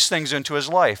allowed these things into his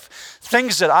life.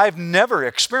 Things that I've never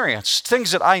experienced,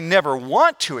 things that I never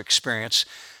want to experience,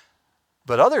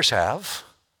 but others have.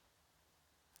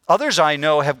 Others I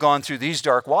know have gone through these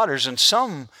dark waters, and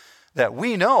some that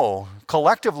we know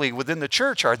collectively within the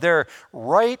church are there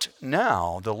right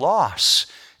now. The loss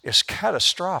is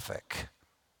catastrophic.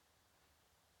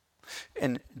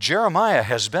 And Jeremiah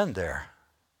has been there.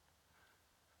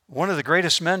 One of the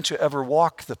greatest men to ever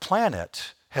walk the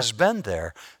planet has been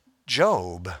there.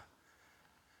 Job.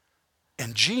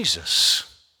 And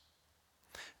Jesus.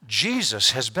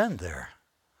 Jesus has been there.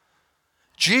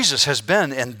 Jesus has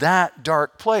been in that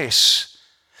dark place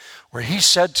where he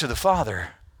said to the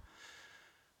Father,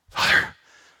 Father,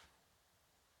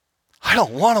 I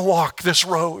don't want to walk this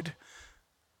road.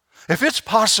 If it's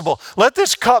possible, let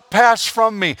this cup pass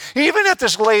from me, even at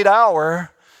this late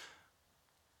hour.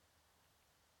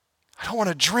 I don't want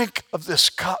to drink of this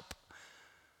cup.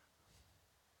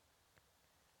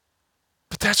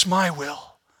 But that's my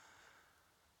will.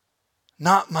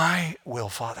 Not my will,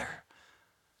 Father.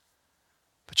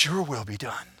 But your will be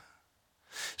done.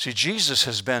 See, Jesus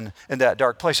has been in that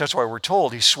dark place. That's why we're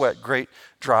told he sweat great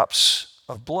drops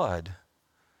of blood.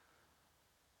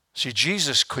 See,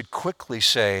 Jesus could quickly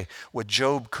say what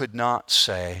Job could not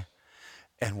say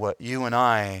and what you and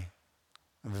I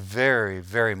very,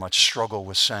 very much struggle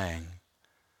with saying.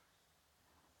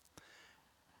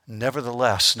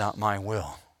 Nevertheless, not my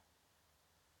will.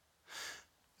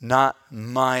 Not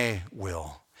my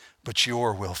will, but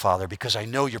your will, Father, because I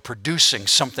know you're producing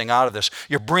something out of this.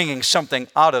 You're bringing something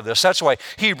out of this. That's why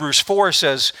Hebrews 4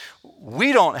 says,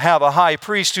 we don't have a high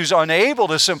priest who's unable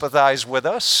to sympathize with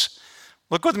us.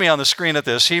 Look with me on the screen at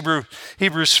this. Hebrews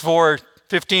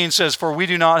 4:15 says, for we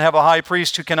do not have a high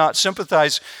priest who cannot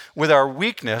sympathize with our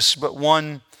weakness, but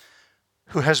one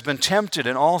who has been tempted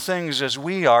in all things as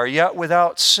we are, yet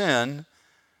without sin.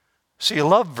 See, you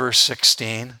love verse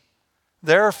 16.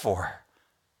 Therefore,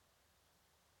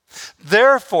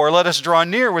 let us draw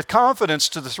near with confidence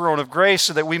to the throne of grace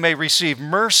so that we may receive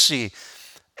mercy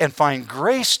and find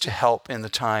grace to help in the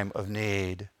time of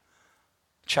need.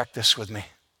 Check this with me.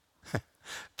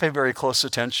 Pay very close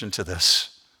attention to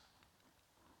this.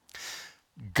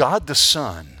 God the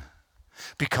Son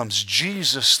becomes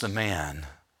Jesus the man.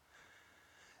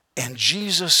 And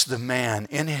Jesus the man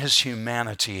in his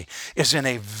humanity is in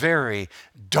a very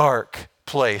dark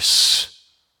place.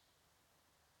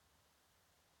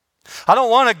 I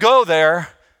don't want to go there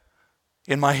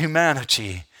in my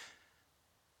humanity.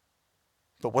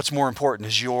 But what's more important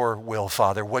is your will,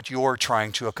 Father, what you're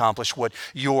trying to accomplish, what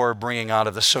you're bringing out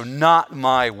of this. So not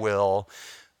my will,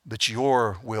 but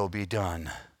your will be done.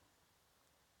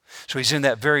 So he's in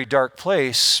that very dark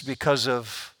place because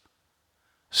of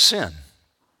sin.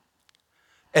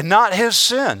 And not his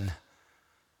sin.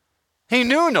 He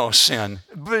knew no sin,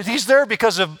 but he's there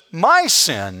because of my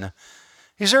sin.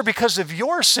 He's there because of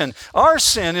your sin. Our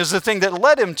sin is the thing that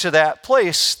led him to that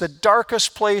place, the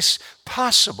darkest place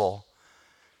possible.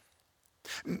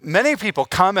 Many people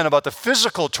comment about the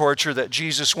physical torture that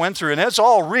Jesus went through, and it's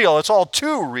all real, it's all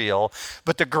too real.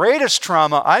 But the greatest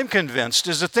trauma, I'm convinced,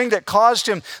 is the thing that caused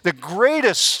him the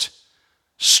greatest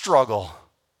struggle.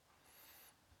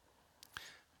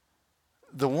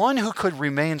 The one who could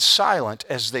remain silent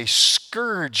as they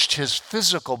scourged his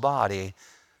physical body,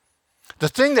 the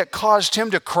thing that caused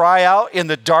him to cry out in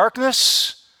the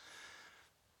darkness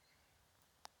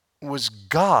was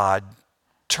God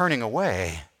turning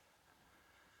away.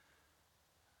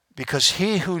 Because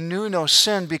he who knew no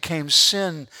sin became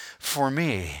sin for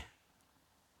me.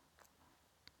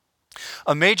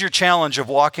 A major challenge of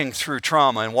walking through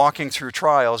trauma and walking through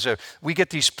trials, we get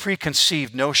these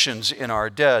preconceived notions in our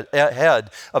head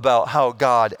about how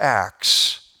God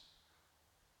acts.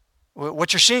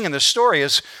 What you're seeing in this story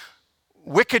is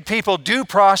wicked people do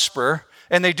prosper,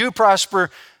 and they do prosper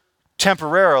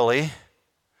temporarily.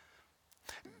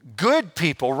 Good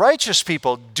people, righteous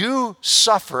people do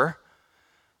suffer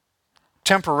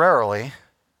temporarily.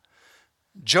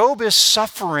 Job is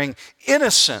suffering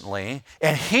innocently,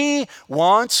 and he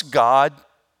wants God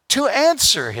to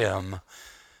answer him.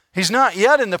 He's not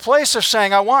yet in the place of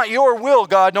saying, I want your will,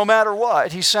 God, no matter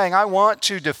what. He's saying, I want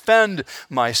to defend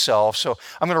myself. So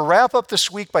I'm going to wrap up this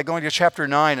week by going to chapter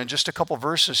 9 and just a couple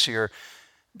verses here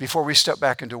before we step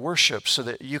back into worship so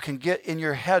that you can get in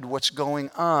your head what's going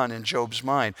on in Job's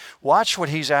mind. Watch what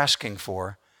he's asking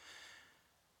for.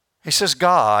 He says,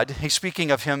 God, he's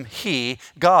speaking of him,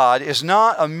 God, is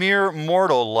not a mere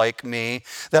mortal like me,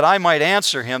 that I might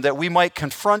answer him, that we might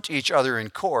confront each other in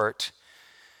court.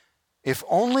 If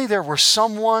only there were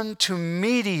someone to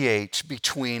mediate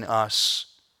between us,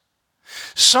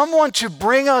 someone to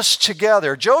bring us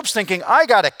together. Job's thinking, I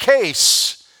got a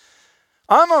case.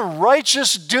 I'm a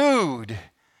righteous dude.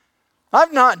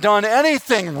 I've not done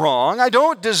anything wrong. I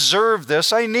don't deserve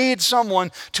this. I need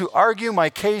someone to argue my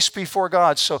case before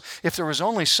God. So if there was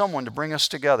only someone to bring us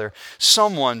together,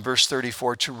 someone, verse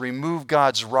 34, to remove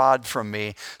God's rod from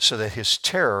me so that his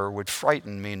terror would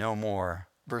frighten me no more.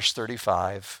 Verse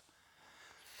 35,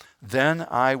 then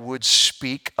I would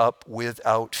speak up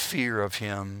without fear of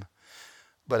him.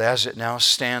 But as it now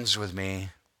stands with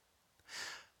me,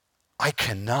 I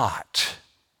cannot.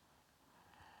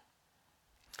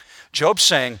 Job's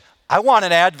saying, I want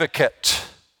an advocate.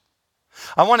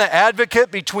 I want an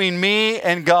advocate between me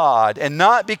and God, and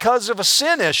not because of a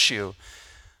sin issue.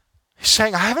 He's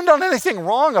saying, I haven't done anything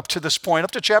wrong up to this point.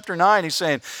 Up to chapter 9, he's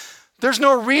saying, there's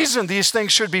no reason these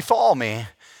things should befall me.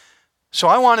 So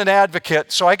I want an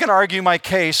advocate so I can argue my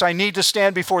case. I need to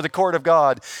stand before the court of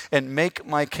God and make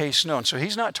my case known. So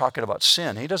he's not talking about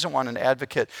sin. He doesn't want an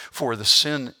advocate for the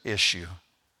sin issue.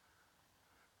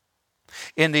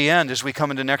 In the end, as we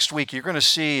come into next week, you're going to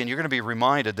see and you're going to be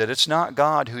reminded that it's not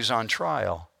God who's on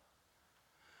trial,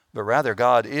 but rather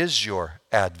God is your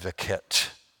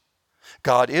advocate.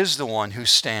 God is the one who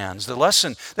stands. The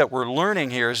lesson that we're learning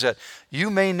here is that you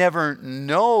may never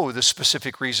know the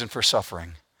specific reason for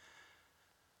suffering.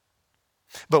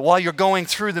 But while you're going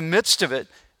through the midst of it,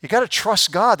 you got to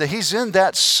trust God that he's in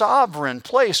that sovereign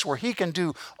place where he can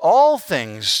do all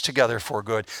things together for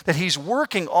good, that he's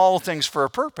working all things for a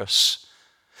purpose.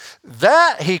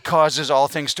 That he causes all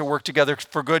things to work together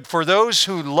for good for those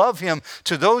who love him,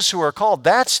 to those who are called.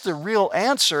 That's the real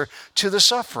answer to the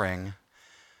suffering.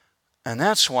 And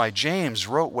that's why James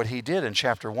wrote what he did in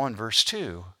chapter 1, verse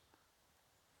 2.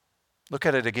 Look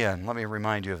at it again. Let me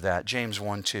remind you of that. James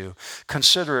 1:2.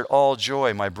 Consider it all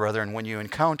joy, my brethren, when you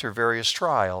encounter various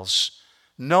trials,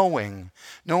 knowing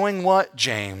what,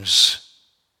 James?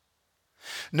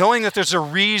 Knowing that there's a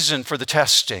reason for the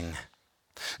testing.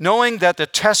 Knowing that the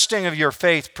testing of your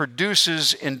faith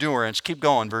produces endurance. Keep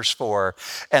going, verse 4.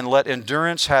 And let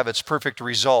endurance have its perfect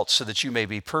result so that you may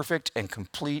be perfect and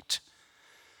complete,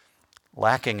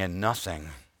 lacking in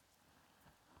nothing.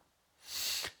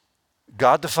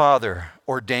 God the Father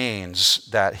ordains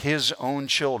that his own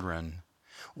children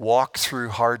walk through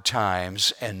hard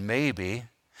times, and maybe,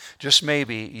 just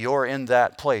maybe, you're in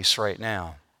that place right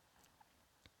now.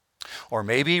 Or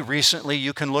maybe recently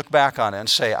you can look back on it and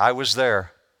say, I was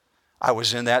there. I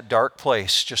was in that dark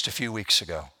place just a few weeks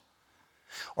ago.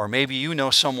 Or maybe you know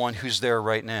someone who's there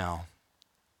right now.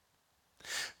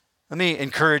 Let me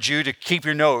encourage you to keep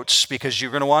your notes, because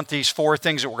you're going to want these 4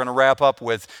 things that we're going to wrap up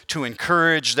with to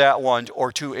encourage that one,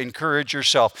 or to encourage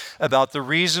yourself about the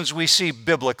reasons we see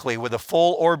biblically with a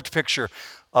full orbed picture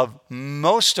of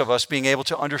most of us being able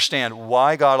to understand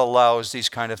why God allows these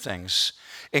kind of things.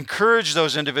 Encourage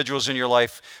those individuals in your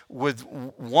life with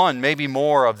one, maybe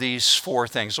more of these 4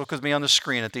 things. Look with me on the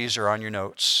screen at these, or on your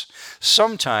notes.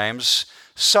 Sometimes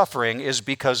suffering is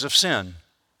because of sin.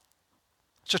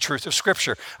 It's a truth of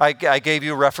Scripture. I gave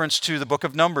you a reference to the book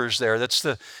of Numbers there. That's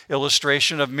the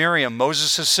illustration of Miriam,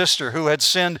 Moses' sister, who had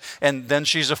sinned, and then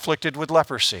she's afflicted with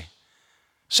leprosy.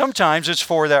 Sometimes it's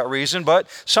for that reason, but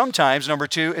sometimes, number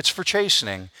 2, it's for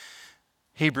chastening.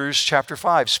 Hebrews chapter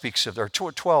 5 speaks of, or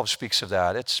 12 speaks of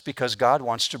that. It's because God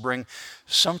wants to bring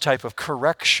some type of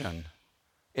correction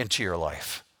into your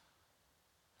life.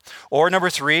 Or number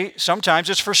 3, sometimes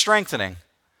it's for strengthening.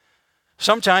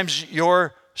 Sometimes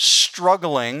you're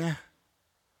struggling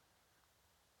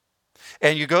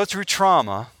and you go through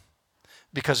trauma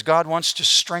because God wants to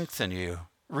strengthen you.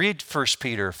 Read 1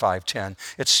 Peter 5:10.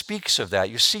 It speaks of that.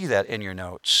 You see that in your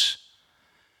notes.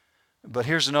 But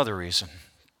here's another reason.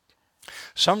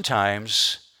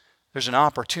 Sometimes there's an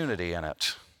opportunity in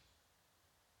it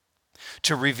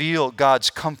to reveal God's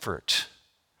comfort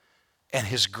and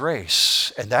His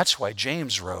grace. And that's why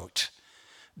James wrote,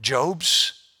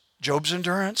 Job's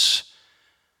endurance,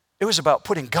 it was about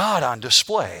putting God on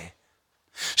display.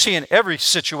 See, in every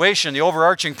situation, the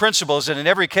overarching principle is that in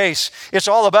every case, it's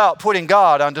all about putting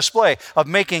God on display, of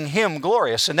making Him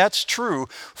glorious. And that's true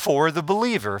for the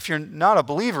believer. If you're not a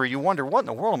believer, you wonder, what in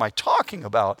the world am I talking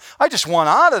about? I just want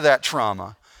out of that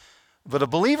trauma. But a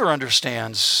believer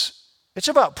understands it's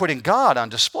about putting God on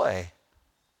display.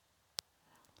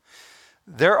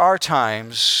 There are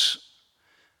times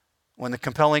when the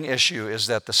compelling issue is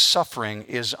that the suffering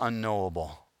is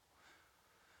unknowable,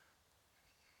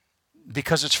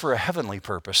 because it's for a heavenly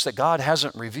purpose that God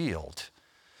hasn't revealed.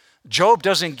 Job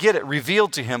doesn't get it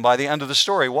revealed to him by the end of the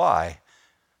story. Why?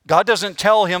 God doesn't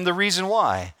tell him the reason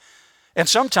why. And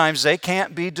sometimes they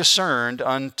can't be discerned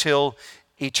until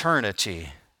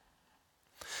eternity.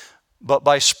 But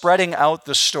by spreading out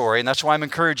the story, and that's why I'm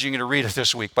encouraging you to read it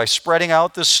this week, by spreading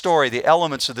out the story, the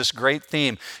elements of this great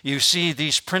theme, you see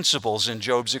these principles in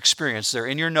Job's experience. They're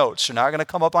in your notes. They're not going to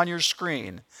come up on your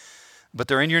screen, but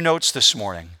they're in your notes this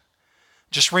morning.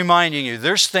 Just reminding you,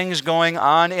 there's things going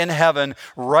on in heaven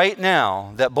right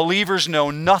now that believers know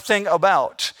nothing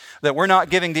about, that we're not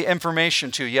giving the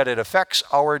information to, yet it affects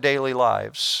our daily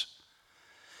lives.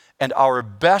 And our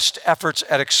best efforts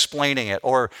at explaining it,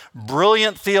 or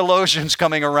brilliant theologians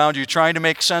coming around you trying to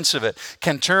make sense of it,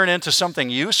 can turn into something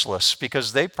useless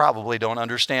because they probably don't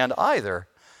understand either.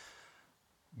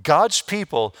 God's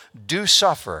people do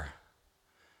suffer.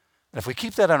 And if we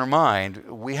keep that in our mind,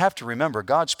 we have to remember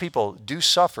God's people do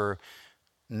suffer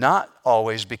not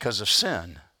always because of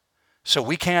sin. So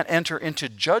we can't enter into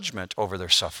judgment over their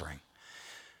suffering.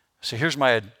 So here's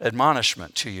my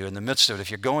admonishment to you in the midst of it, if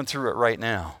you're going through it right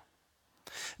now.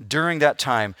 During that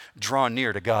time, draw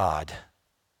near to God.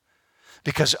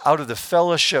 Because out of the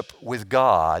fellowship with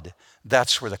God,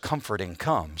 that's where the comforting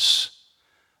comes.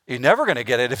 You're never going to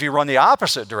get it if you run the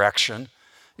opposite direction.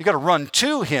 You've got to run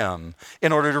to Him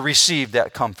in order to receive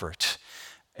that comfort.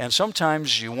 And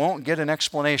sometimes you won't get an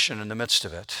explanation in the midst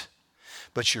of it.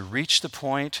 But you reach the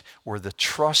point where the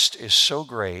trust is so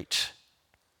great,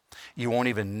 you won't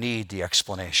even need the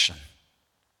explanation.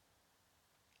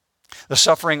 The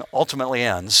suffering ultimately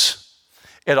ends.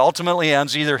 It ultimately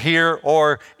ends either here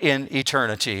or in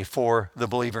eternity for the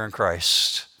believer in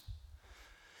Christ.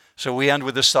 So we end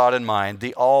with this thought in mind.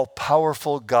 The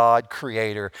all-powerful God,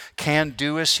 Creator, can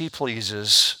do as He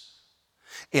pleases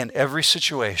in every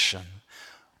situation,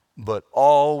 but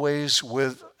always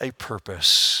with a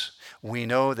purpose. We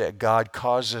know that God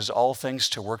causes all things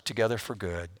to work together for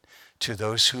good to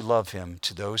those who love Him,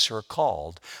 to those who are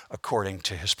called according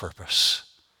to His purpose.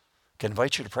 I can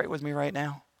invite you to pray with me right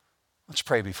now. Let's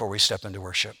pray before we step into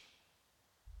worship.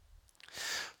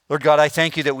 Lord God, I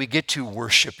thank You that we get to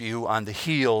worship You on the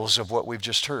heels of what we've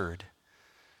just heard.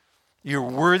 You're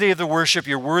worthy of the worship.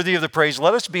 You're worthy of the praise.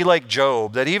 Let us be like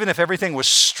Job, that even if everything was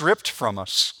stripped from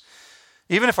us,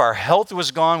 even if our health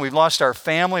was gone, we've lost our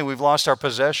family, we've lost our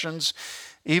possessions,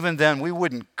 even then we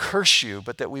wouldn't curse You,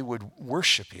 but that we would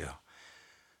worship You.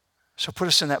 So put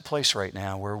us in that place right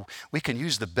now where we can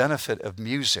use the benefit of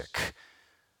music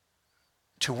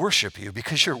to worship You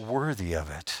because You're worthy of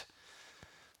it.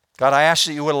 God, I ask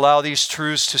that You would allow these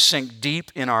truths to sink deep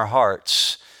in our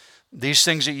hearts, These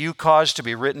things that you caused to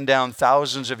be written down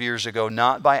thousands of years ago,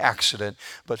 not by accident,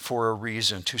 but for a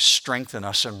reason, to strengthen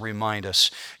us and remind us,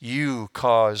 you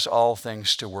cause all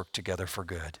things to work together for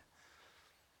good.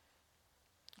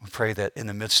 We pray that in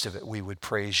the midst of it, we would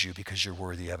praise you because you're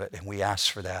worthy of it. And we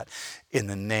ask for that in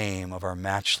the name of our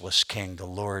matchless King, the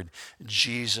Lord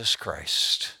Jesus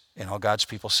Christ. And all God's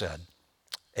people said,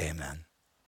 amen.